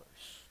 $10?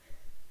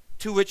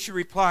 To which she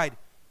replied,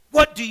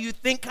 what do you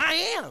think I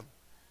am?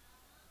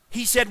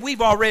 He said, we've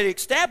already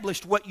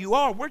established what you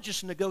are. We're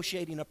just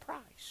negotiating a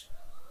price.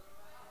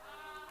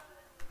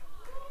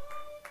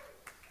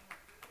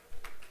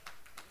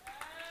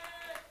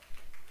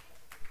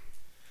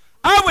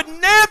 I would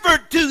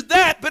never do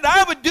that, but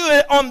I would do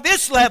it on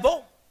this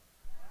level.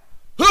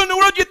 Who in the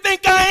world do you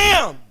think I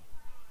am?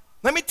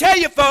 Let me tell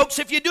you, folks,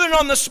 if you do it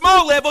on the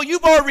small level,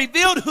 you've already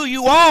revealed who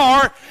you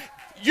are.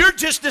 You're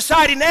just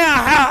deciding now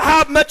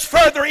how much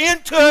further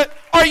into it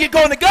are you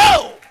going to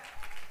go.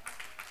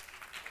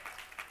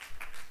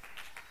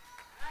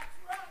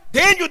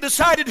 Daniel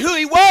decided who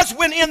he was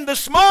when in the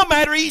small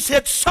matter he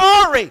said,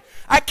 sorry,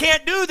 I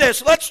can't do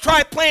this. Let's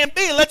try plan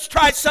B. Let's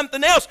try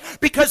something else,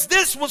 because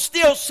this will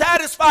still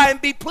satisfy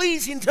and be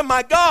pleasing to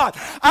my God.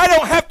 I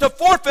don't have to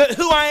forfeit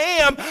who I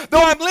am,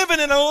 though I'm living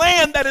in a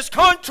land that is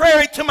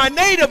contrary to my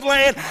native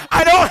land.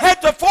 I don't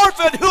have to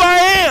forfeit who I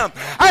am.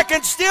 I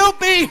can still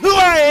be who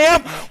I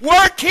am,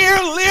 work here,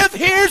 live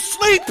here,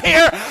 sleep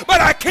here, but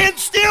I can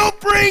still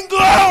bring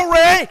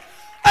glory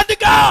unto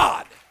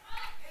God.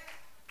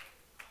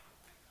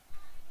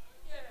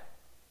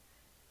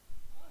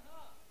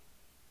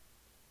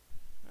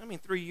 I mean,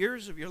 3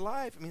 years of your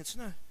life, I mean, it's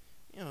not,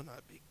 not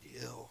a big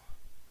deal.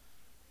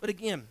 But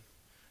again,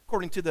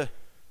 according to the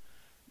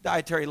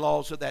dietary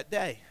laws of that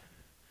day,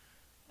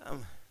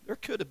 there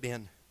could have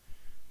been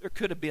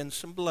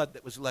some blood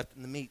that was left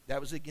in the meat. That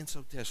was against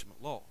Old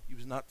Testament law. You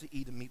was not to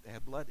eat a meat that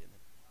had blood in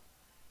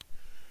it.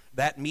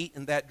 That meat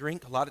and that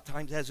drink, a lot of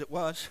times as it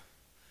was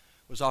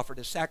offered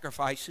as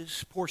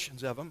sacrifices,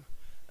 portions of them,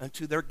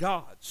 unto their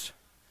gods.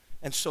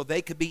 And so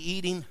they could be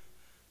eating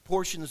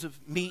portions of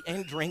meat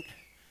and drink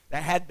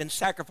that had been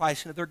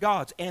sacrificing to their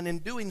gods. And in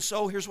doing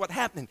so, here's what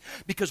happened.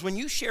 Because when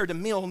you shared a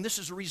meal, and this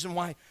is the reason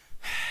why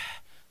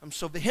I'm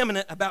so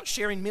vehement about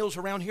sharing meals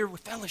around here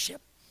with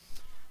fellowship.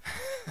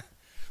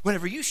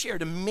 Whenever you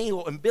shared a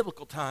meal in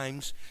biblical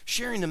times,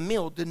 sharing a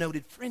meal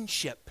denoted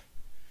friendship.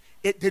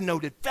 It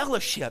denoted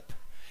fellowship.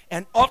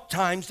 And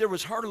oftentimes there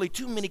was hardly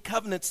too many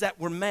covenants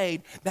that were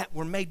made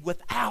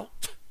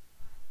without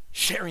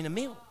sharing a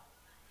meal.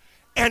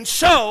 And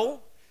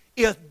so,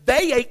 if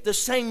they ate the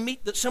same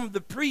meat that some of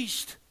the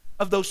priests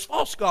of those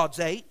false gods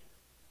ate,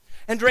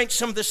 and drank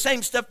some of the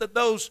same stuff that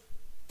those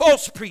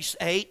false priests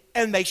ate,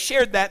 and they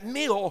shared that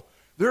meal,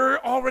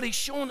 they're already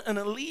showing an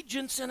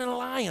allegiance and an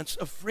alliance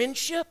of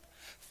friendship,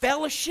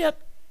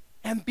 fellowship,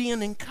 and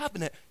being in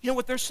covenant. You know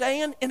what they're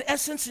saying? In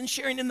essence, in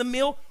sharing in the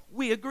meal,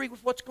 we agree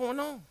with what's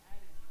going on.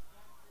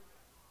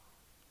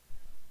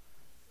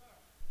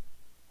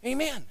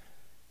 Amen.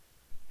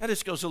 Now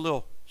this goes a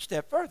little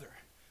step further.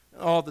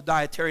 All the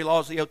dietary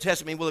laws of the Old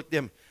Testament, we look at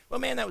them. Well,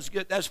 man, that was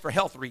good. That's for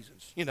health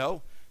reasons,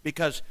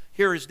 because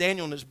here is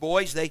Daniel and his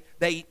boys. They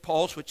eat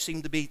pulse, which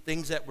seemed to be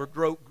things that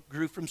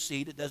grew from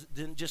seed. It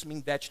didn't just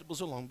mean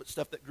vegetables alone, but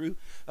stuff that grew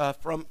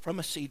from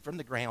a seed from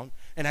the ground.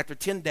 And after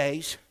 10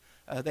 days,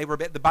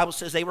 the Bible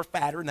says they were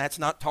fatter, and that's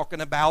not talking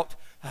about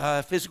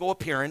physical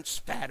appearance,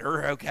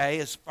 fatter, okay,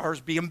 as far as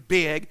being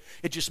big.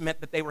 It just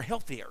meant that they were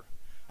healthier.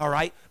 All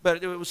right,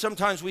 but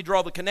sometimes we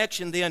draw the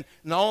connection then,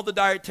 and all the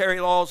dietary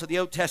laws of the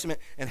Old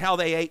Testament and how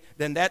they ate,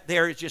 then that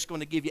there is just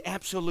going to give you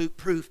absolute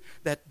proof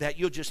that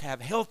you'll just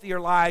have healthier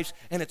lives,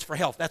 and it's for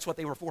health. That's what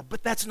they were for,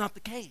 but that's not the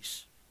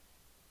case.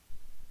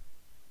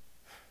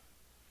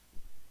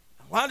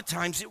 A lot of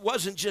times it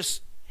wasn't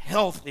just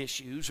health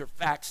issues or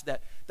facts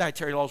that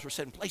dietary laws were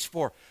set in place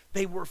for.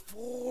 They were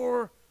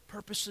for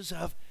purposes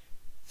of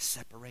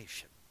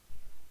separation.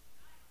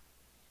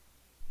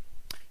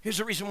 Here's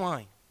the reason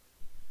why.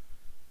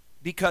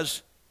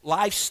 Because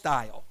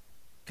lifestyle,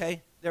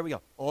 okay, there we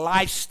go,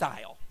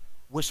 lifestyle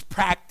was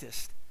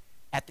practiced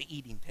at the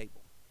eating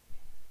table.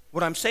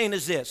 What I'm saying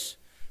is this: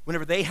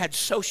 whenever they had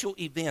social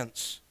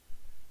events,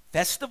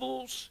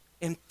 festivals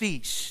and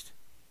feasts,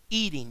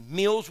 eating,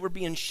 meals were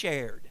being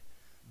shared,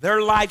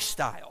 their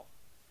lifestyle,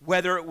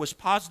 whether it was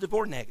positive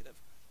or negative,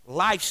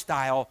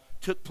 lifestyle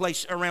took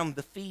place around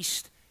the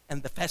feast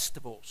and the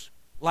festivals.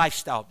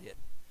 Lifestyle did.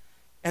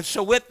 And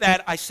so with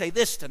that, I say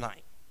this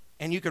tonight,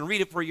 and you can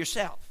read it for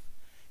yourself.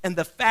 And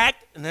the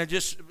fact, and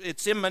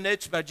it's in my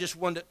notes, but I just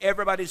wanted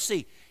everybody to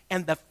see,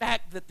 and the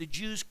fact that the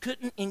Jews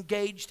couldn't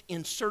engage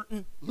in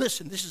certain,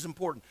 listen, this is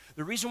important.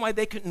 The reason why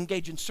they couldn't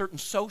engage in certain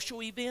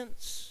social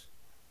events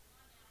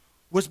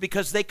was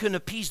because they couldn't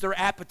appease their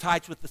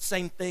appetites with the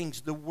same things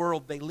the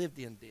world they lived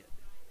in did.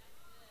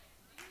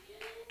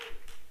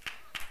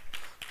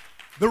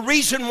 The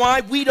reason why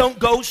we don't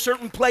go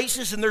certain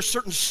places and there's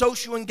certain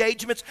social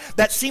engagements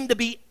that seem to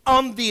be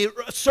on the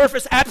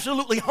surface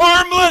absolutely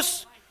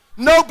harmless,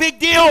 no big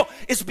deal,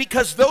 is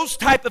because those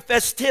type of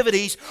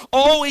festivities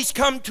always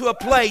come to a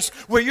place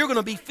where you're going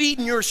to be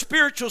feeding your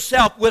spiritual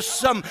self with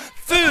some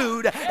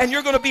food, and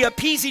you're going to be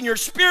appeasing your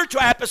spiritual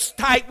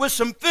appetite with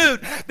some food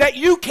that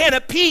you can't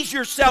appease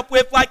yourself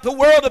with like the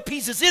world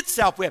appeases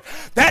itself with.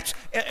 That's,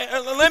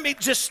 let me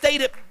just state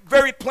it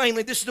very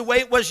plainly. This is the way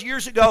it was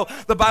years ago.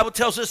 The Bible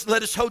tells us,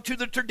 let us hold to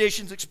the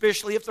traditions,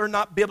 especially if they're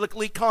not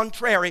biblically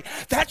contrary.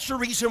 That's the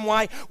reason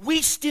why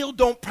we still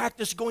don't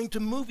practice going to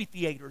movie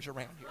theaters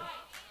around here.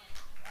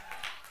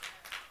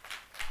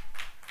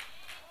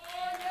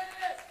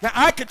 Now,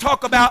 I could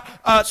talk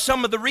about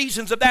some of the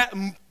reasons of that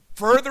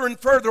further and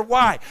further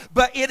why,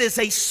 but it is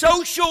a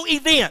social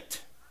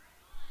event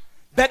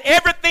that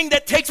everything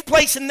that takes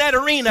place in that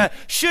arena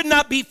should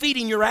not be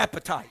feeding your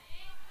appetite.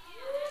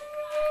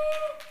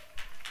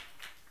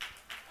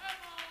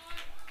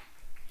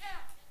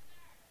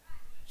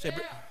 Say,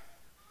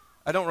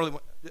 I don't really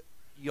want,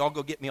 y'all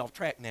go get me off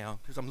track now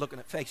because I'm looking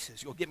at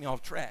faces. You'll get me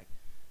off track.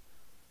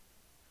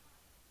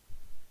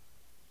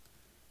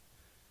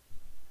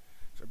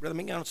 Brother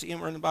Ming, I don't see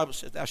anywhere in the Bible that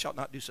says thou shalt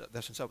not do so,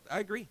 this and so. I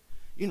agree.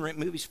 You can rent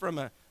movies from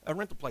a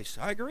rental place.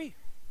 I agree.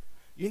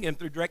 You can get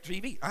them through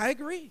DirecTV. I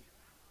agree.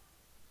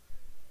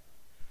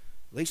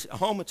 At least at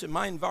home, it's in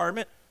my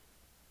environment.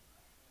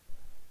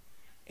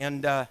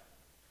 And at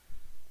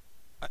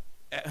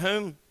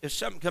home, if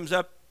something comes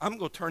up, I'm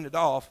going to turn it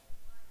off.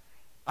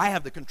 I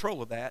have the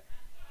control of that.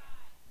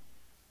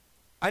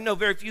 I know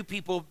very few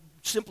people,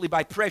 simply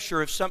by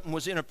pressure, if something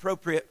was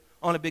inappropriate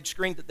on a big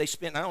screen that they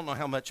spent, I don't know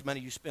how much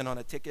money you spent on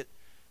a ticket,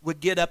 would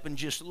get up and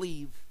just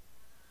leave,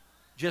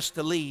 just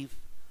to leave.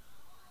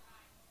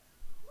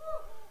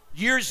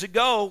 Years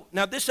ago,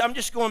 now this, I'm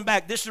just going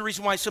back, this is the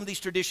reason why some of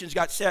these traditions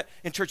got set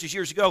in churches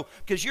years ago,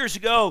 because years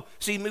ago,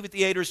 see, movie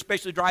theaters,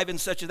 especially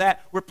drive-ins such as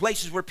that, were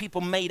places where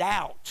people made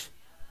out.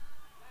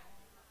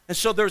 And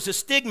so there's a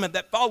stigma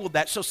that followed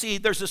that. So see,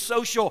 there's a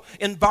social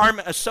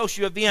environment, a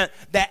social event,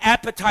 that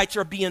appetites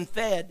are being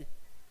fed.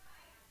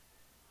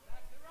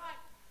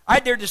 I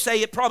dare to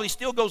say it probably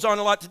still goes on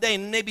a lot today,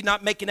 and maybe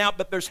not making out,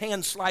 but there's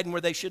hands sliding where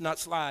they should not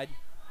slide.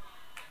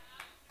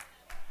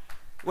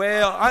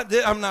 Well,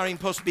 I'm not even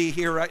supposed to be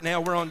here right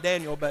now. We're on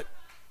Daniel, but.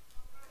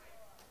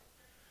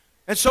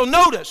 And so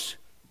notice,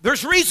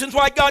 there's reasons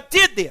why God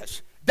did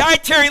this.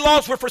 Dietary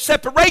laws were for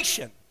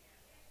separation.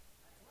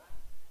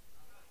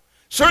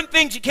 Certain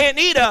things you can't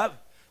eat of.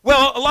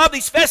 Well, a lot of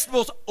these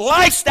festivals,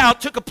 lifestyle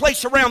took a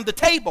place around the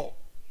table.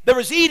 There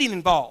was eating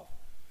involved.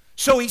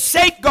 So he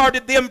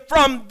safeguarded them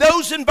from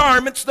those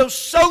environments, those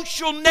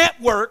social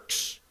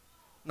networks.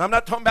 And I'm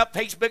not talking about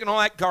Facebook and all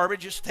that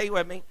garbage, just stay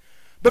with me.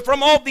 But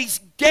from all these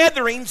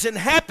gatherings and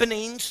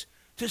happenings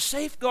to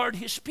safeguard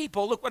his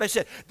people. Look what I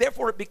said.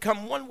 Therefore, it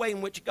became one way in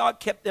which God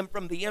kept them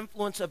from the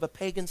influence of a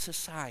pagan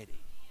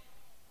society.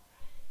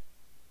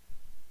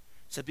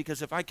 He said,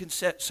 because if I can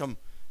set some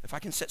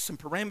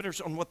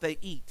parameters on what they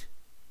eat,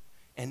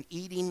 and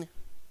eating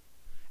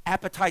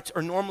appetites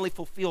are normally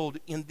fulfilled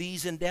in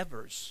these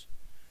endeavors,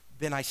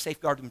 then I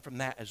safeguard them from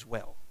that as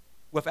well,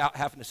 without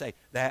having to say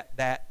that.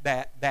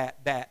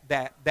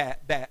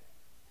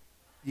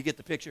 You get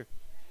the picture?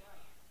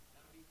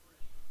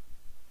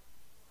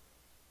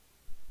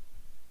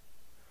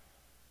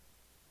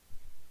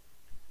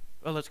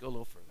 Well, let's go a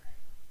little further.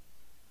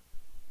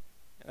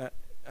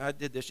 I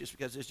did this just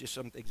because there's just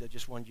some things I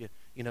just wanted you,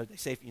 they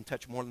say if you can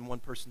touch more than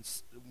one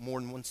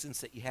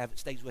sense that you have, it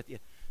stays with you.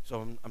 So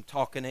I'm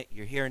talking it,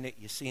 you're hearing it,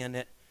 you're seeing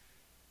it.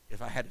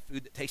 If I had a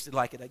food that tasted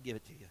like it, I'd give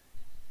it to you.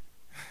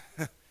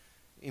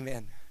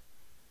 Amen.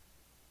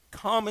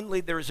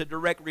 commonly there is a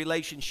direct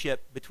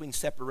relationship between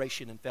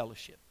separation and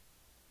fellowship.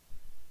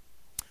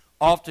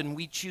 Often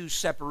we choose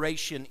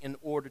separation in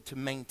order to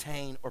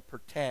maintain or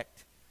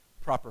protect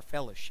proper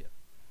fellowship.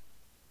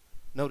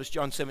 Notice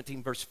John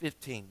 17, verse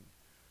 15.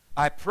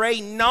 I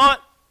pray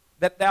not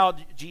that thou,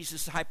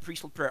 Jesus' high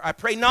priestly prayer, I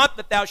pray not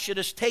that thou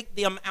shouldest take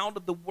them out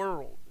of the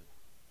world,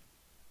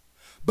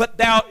 but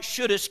thou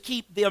shouldest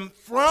keep them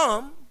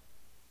from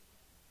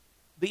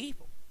the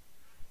evil.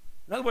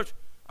 In other words,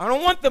 I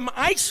don't want them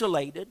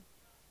isolated.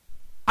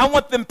 I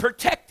want them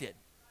protected.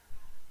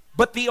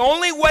 But the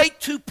only way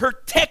to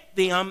protect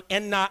them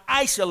and not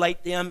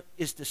isolate them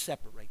is to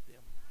separate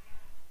them.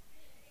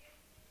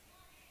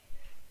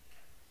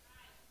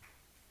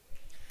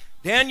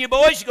 Dan, you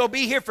boys, you're going to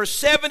be here for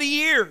 70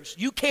 years.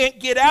 You can't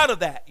get out of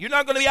that. You're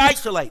not going to be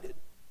isolated.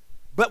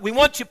 But we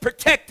want you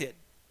protected.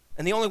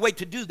 And the only way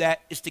to do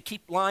that is to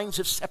keep lines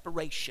of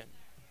separation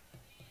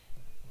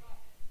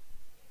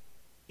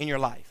in your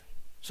life.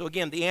 So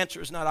again, the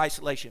answer is not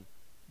isolation,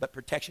 but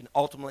protection.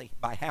 Ultimately,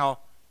 by how?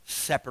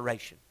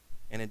 Separation.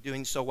 And in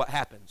doing so, what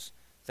happens?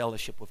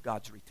 Fellowship with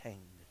God's retained.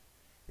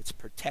 It's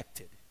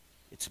protected.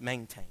 It's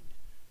maintained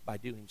by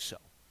doing so.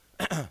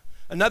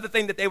 Another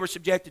thing that they were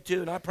subjected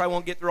to, and I probably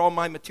won't get through all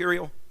my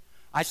material.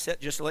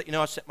 Just to let you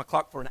know, I set my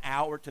clock for an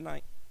hour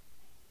tonight.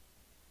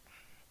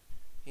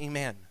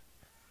 Amen.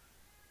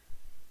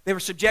 They were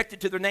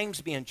subjected to their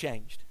names being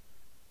changed.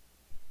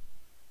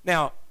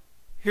 Now,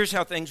 here's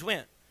how things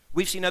went.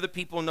 We've seen other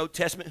people in the Old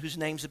Testament whose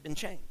names have been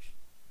changed.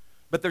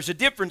 But there's a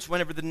difference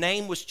whenever the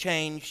name was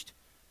changed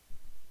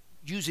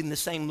using the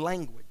same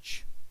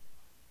language.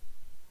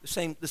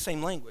 The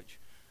same language.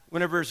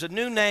 Whenever there's a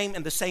new name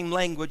and the same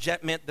language,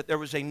 that meant that there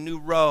was a new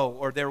role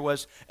or there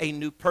was a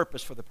new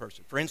purpose for the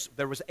person. For instance,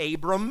 there was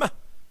Abram,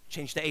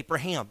 changed to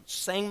Abraham.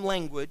 Same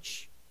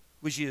language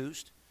was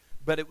used,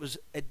 but it was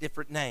a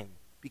different name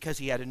because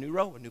he had a new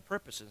role, a new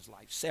purpose in his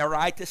life.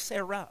 Sarai to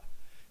Sarah,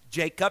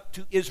 Jacob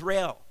to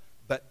Israel.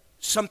 But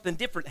something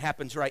different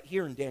happens right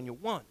here in Daniel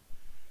 1.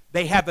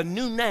 They have a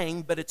new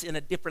name, but it's in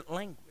a different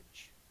language.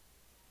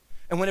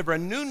 And whenever a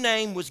new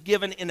name was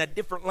given in a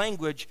different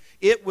language,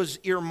 it was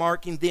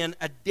earmarking then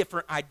a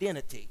different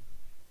identity.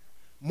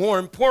 More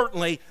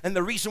importantly, and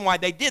the reason why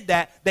they did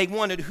that, they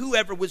wanted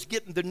whoever was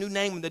getting the new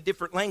name in the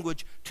different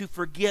language to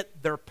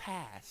forget their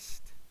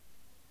past.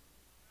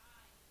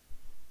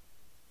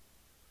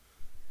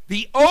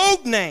 The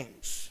old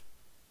names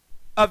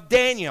of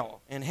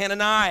Daniel and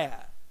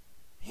Hananiah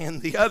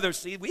and the others,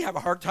 see, I have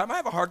a hard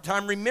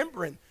time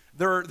remembering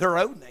their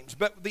old names.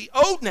 But the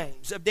old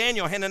names of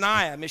Daniel,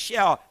 Hananiah,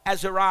 Mishael,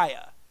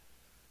 Azariah,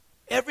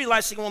 every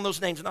last single one of those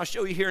names, and I'll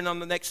show you here and on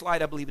the next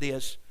slide, I believe it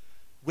is,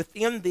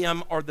 within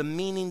them are the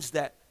meanings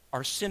that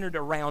are centered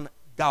around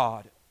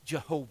God,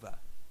 Jehovah.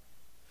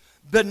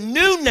 The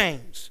new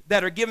names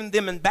that are given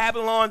them in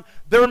Babylon,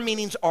 their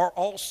meanings are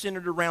all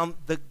centered around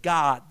the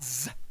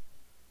gods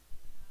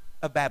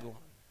of Babylon.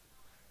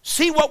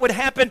 See what would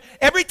happen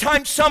every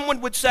time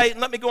someone would say,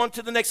 and let me go on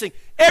to the next thing.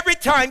 Every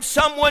time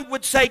someone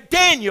would say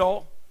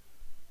Daniel,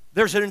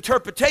 there's an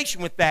interpretation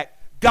with that.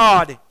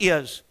 God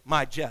is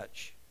my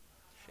judge.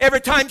 Every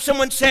time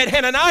someone said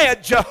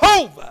Hananiah,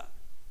 Jehovah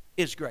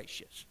is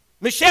gracious.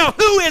 Mishael,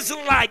 who is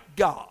like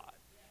God?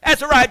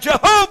 Azariah,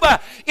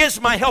 Jehovah is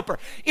my helper.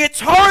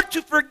 It's hard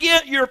to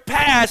forget your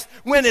past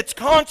when it's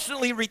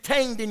constantly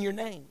retained in your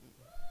name.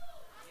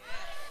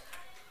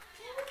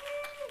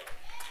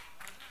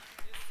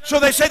 So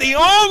they say the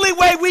only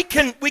way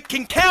we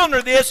can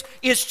counter this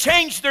is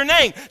change their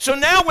name. So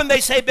now when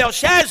they say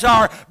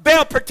Belshazzar,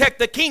 Bel protect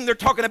the king, they're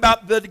talking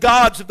about the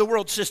gods of the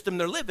world system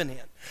they're living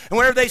in. And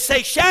whenever they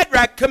say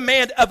Shadrach,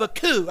 command of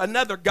Aku,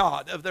 another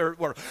god of their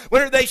world.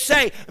 Whenever they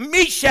say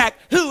Meshach,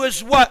 who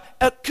is what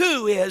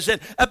Aku is, and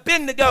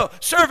Abednego,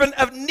 servant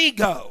of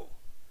Nego.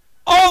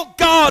 All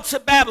gods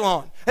of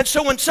Babylon. And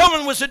so when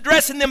someone was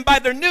addressing them by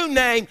their new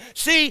name,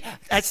 see,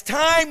 as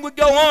time would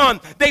go on,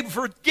 they would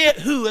forget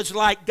who is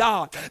like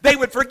God. They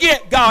would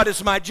forget God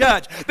is my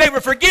judge. They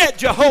would forget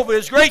Jehovah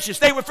is gracious.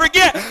 They would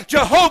forget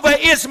Jehovah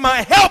is my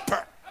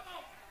helper.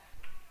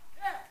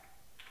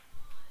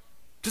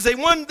 Because they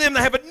wanted them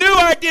to have a new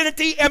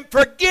identity and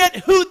forget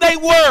who they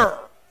were.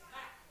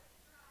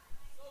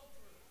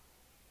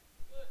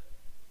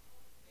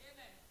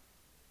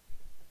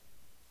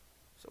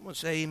 Someone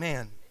say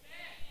amen.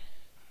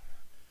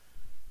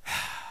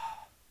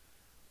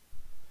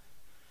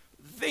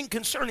 The thing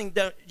concerning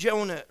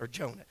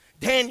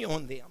Daniel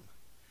and them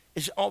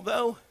is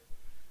although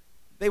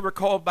they were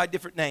called by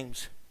different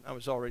names, I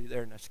was already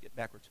there and I skipped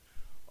backwards.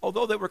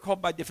 Although they were called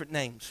by different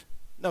names,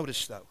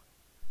 notice though,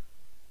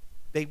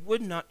 they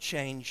would not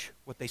change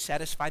what they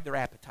satisfied their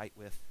appetite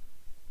with.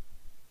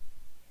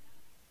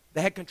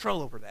 They had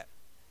control over that.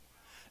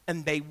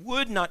 And they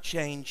would not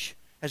change,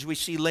 as we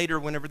see later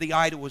whenever the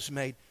idol was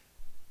made,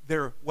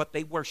 what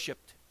they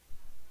worshipped.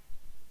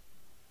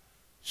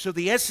 So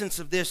the essence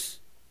of this,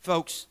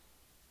 folks,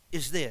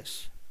 is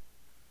this.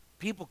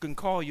 People can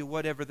call you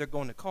whatever they're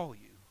going to call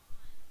you.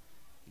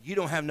 You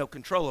don't have no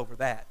control over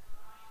that.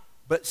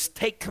 But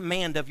take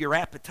command of your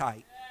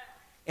appetite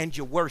and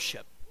your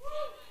worship.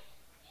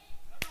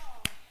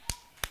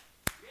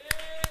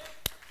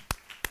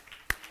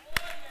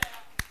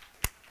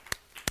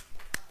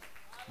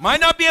 Might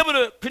not be able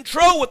to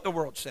control what the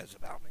world says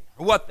about me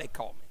or what they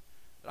call me,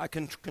 but I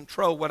can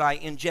control what I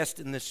ingest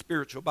in this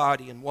spiritual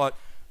body and what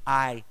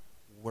I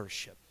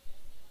worship.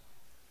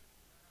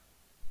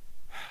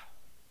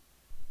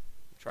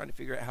 I'm trying to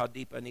figure out how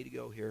deep I need to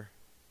go here.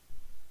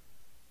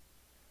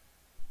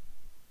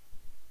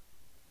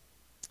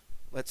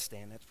 Let's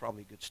stand. That's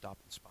probably a good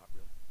stopping spot,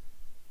 really.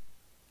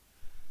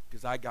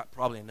 Because I got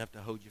probably enough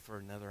to hold you for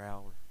another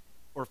hour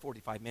or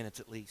 45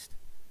 minutes at least.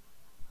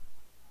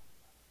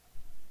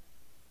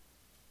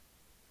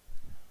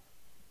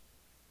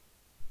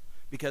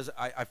 Because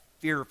I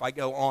fear if I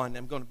go on,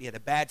 I'm going to be at a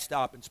bad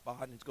stopping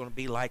spot, and it's going to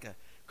be like a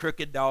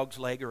crooked dog's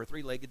leg or a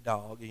three-legged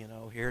dog,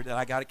 here that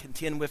I got to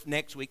contend with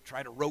next week,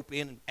 try to rope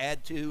in and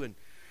add to, and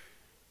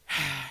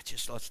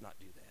just let's not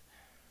do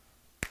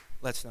that.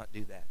 Let's not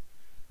do that.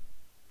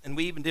 And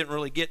we even didn't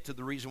really get to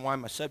the reason why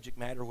my subject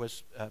matter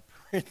was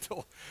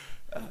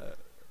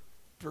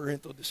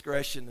parental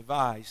discretion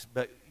advised,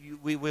 but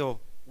we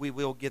will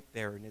get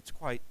there, and it's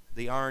quite,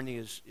 the irony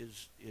is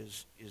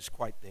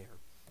quite there.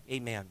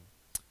 Amen.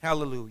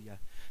 Hallelujah.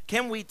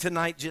 Can we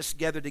tonight just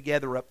gather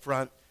together up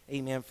front,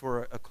 amen,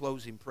 for a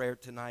closing prayer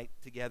tonight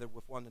together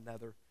with one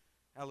another?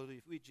 Hallelujah.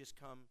 If we just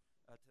come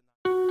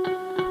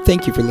tonight.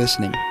 Thank you for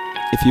listening.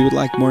 If you would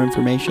like more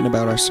information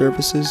about our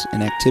services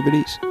and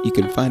activities, you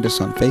can find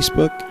us on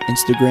Facebook,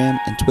 Instagram,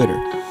 and Twitter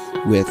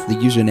with the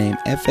username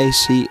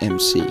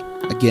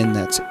FACMC. Again,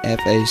 that's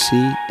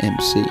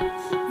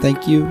FACMC.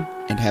 Thank you,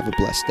 and have a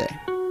blessed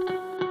day.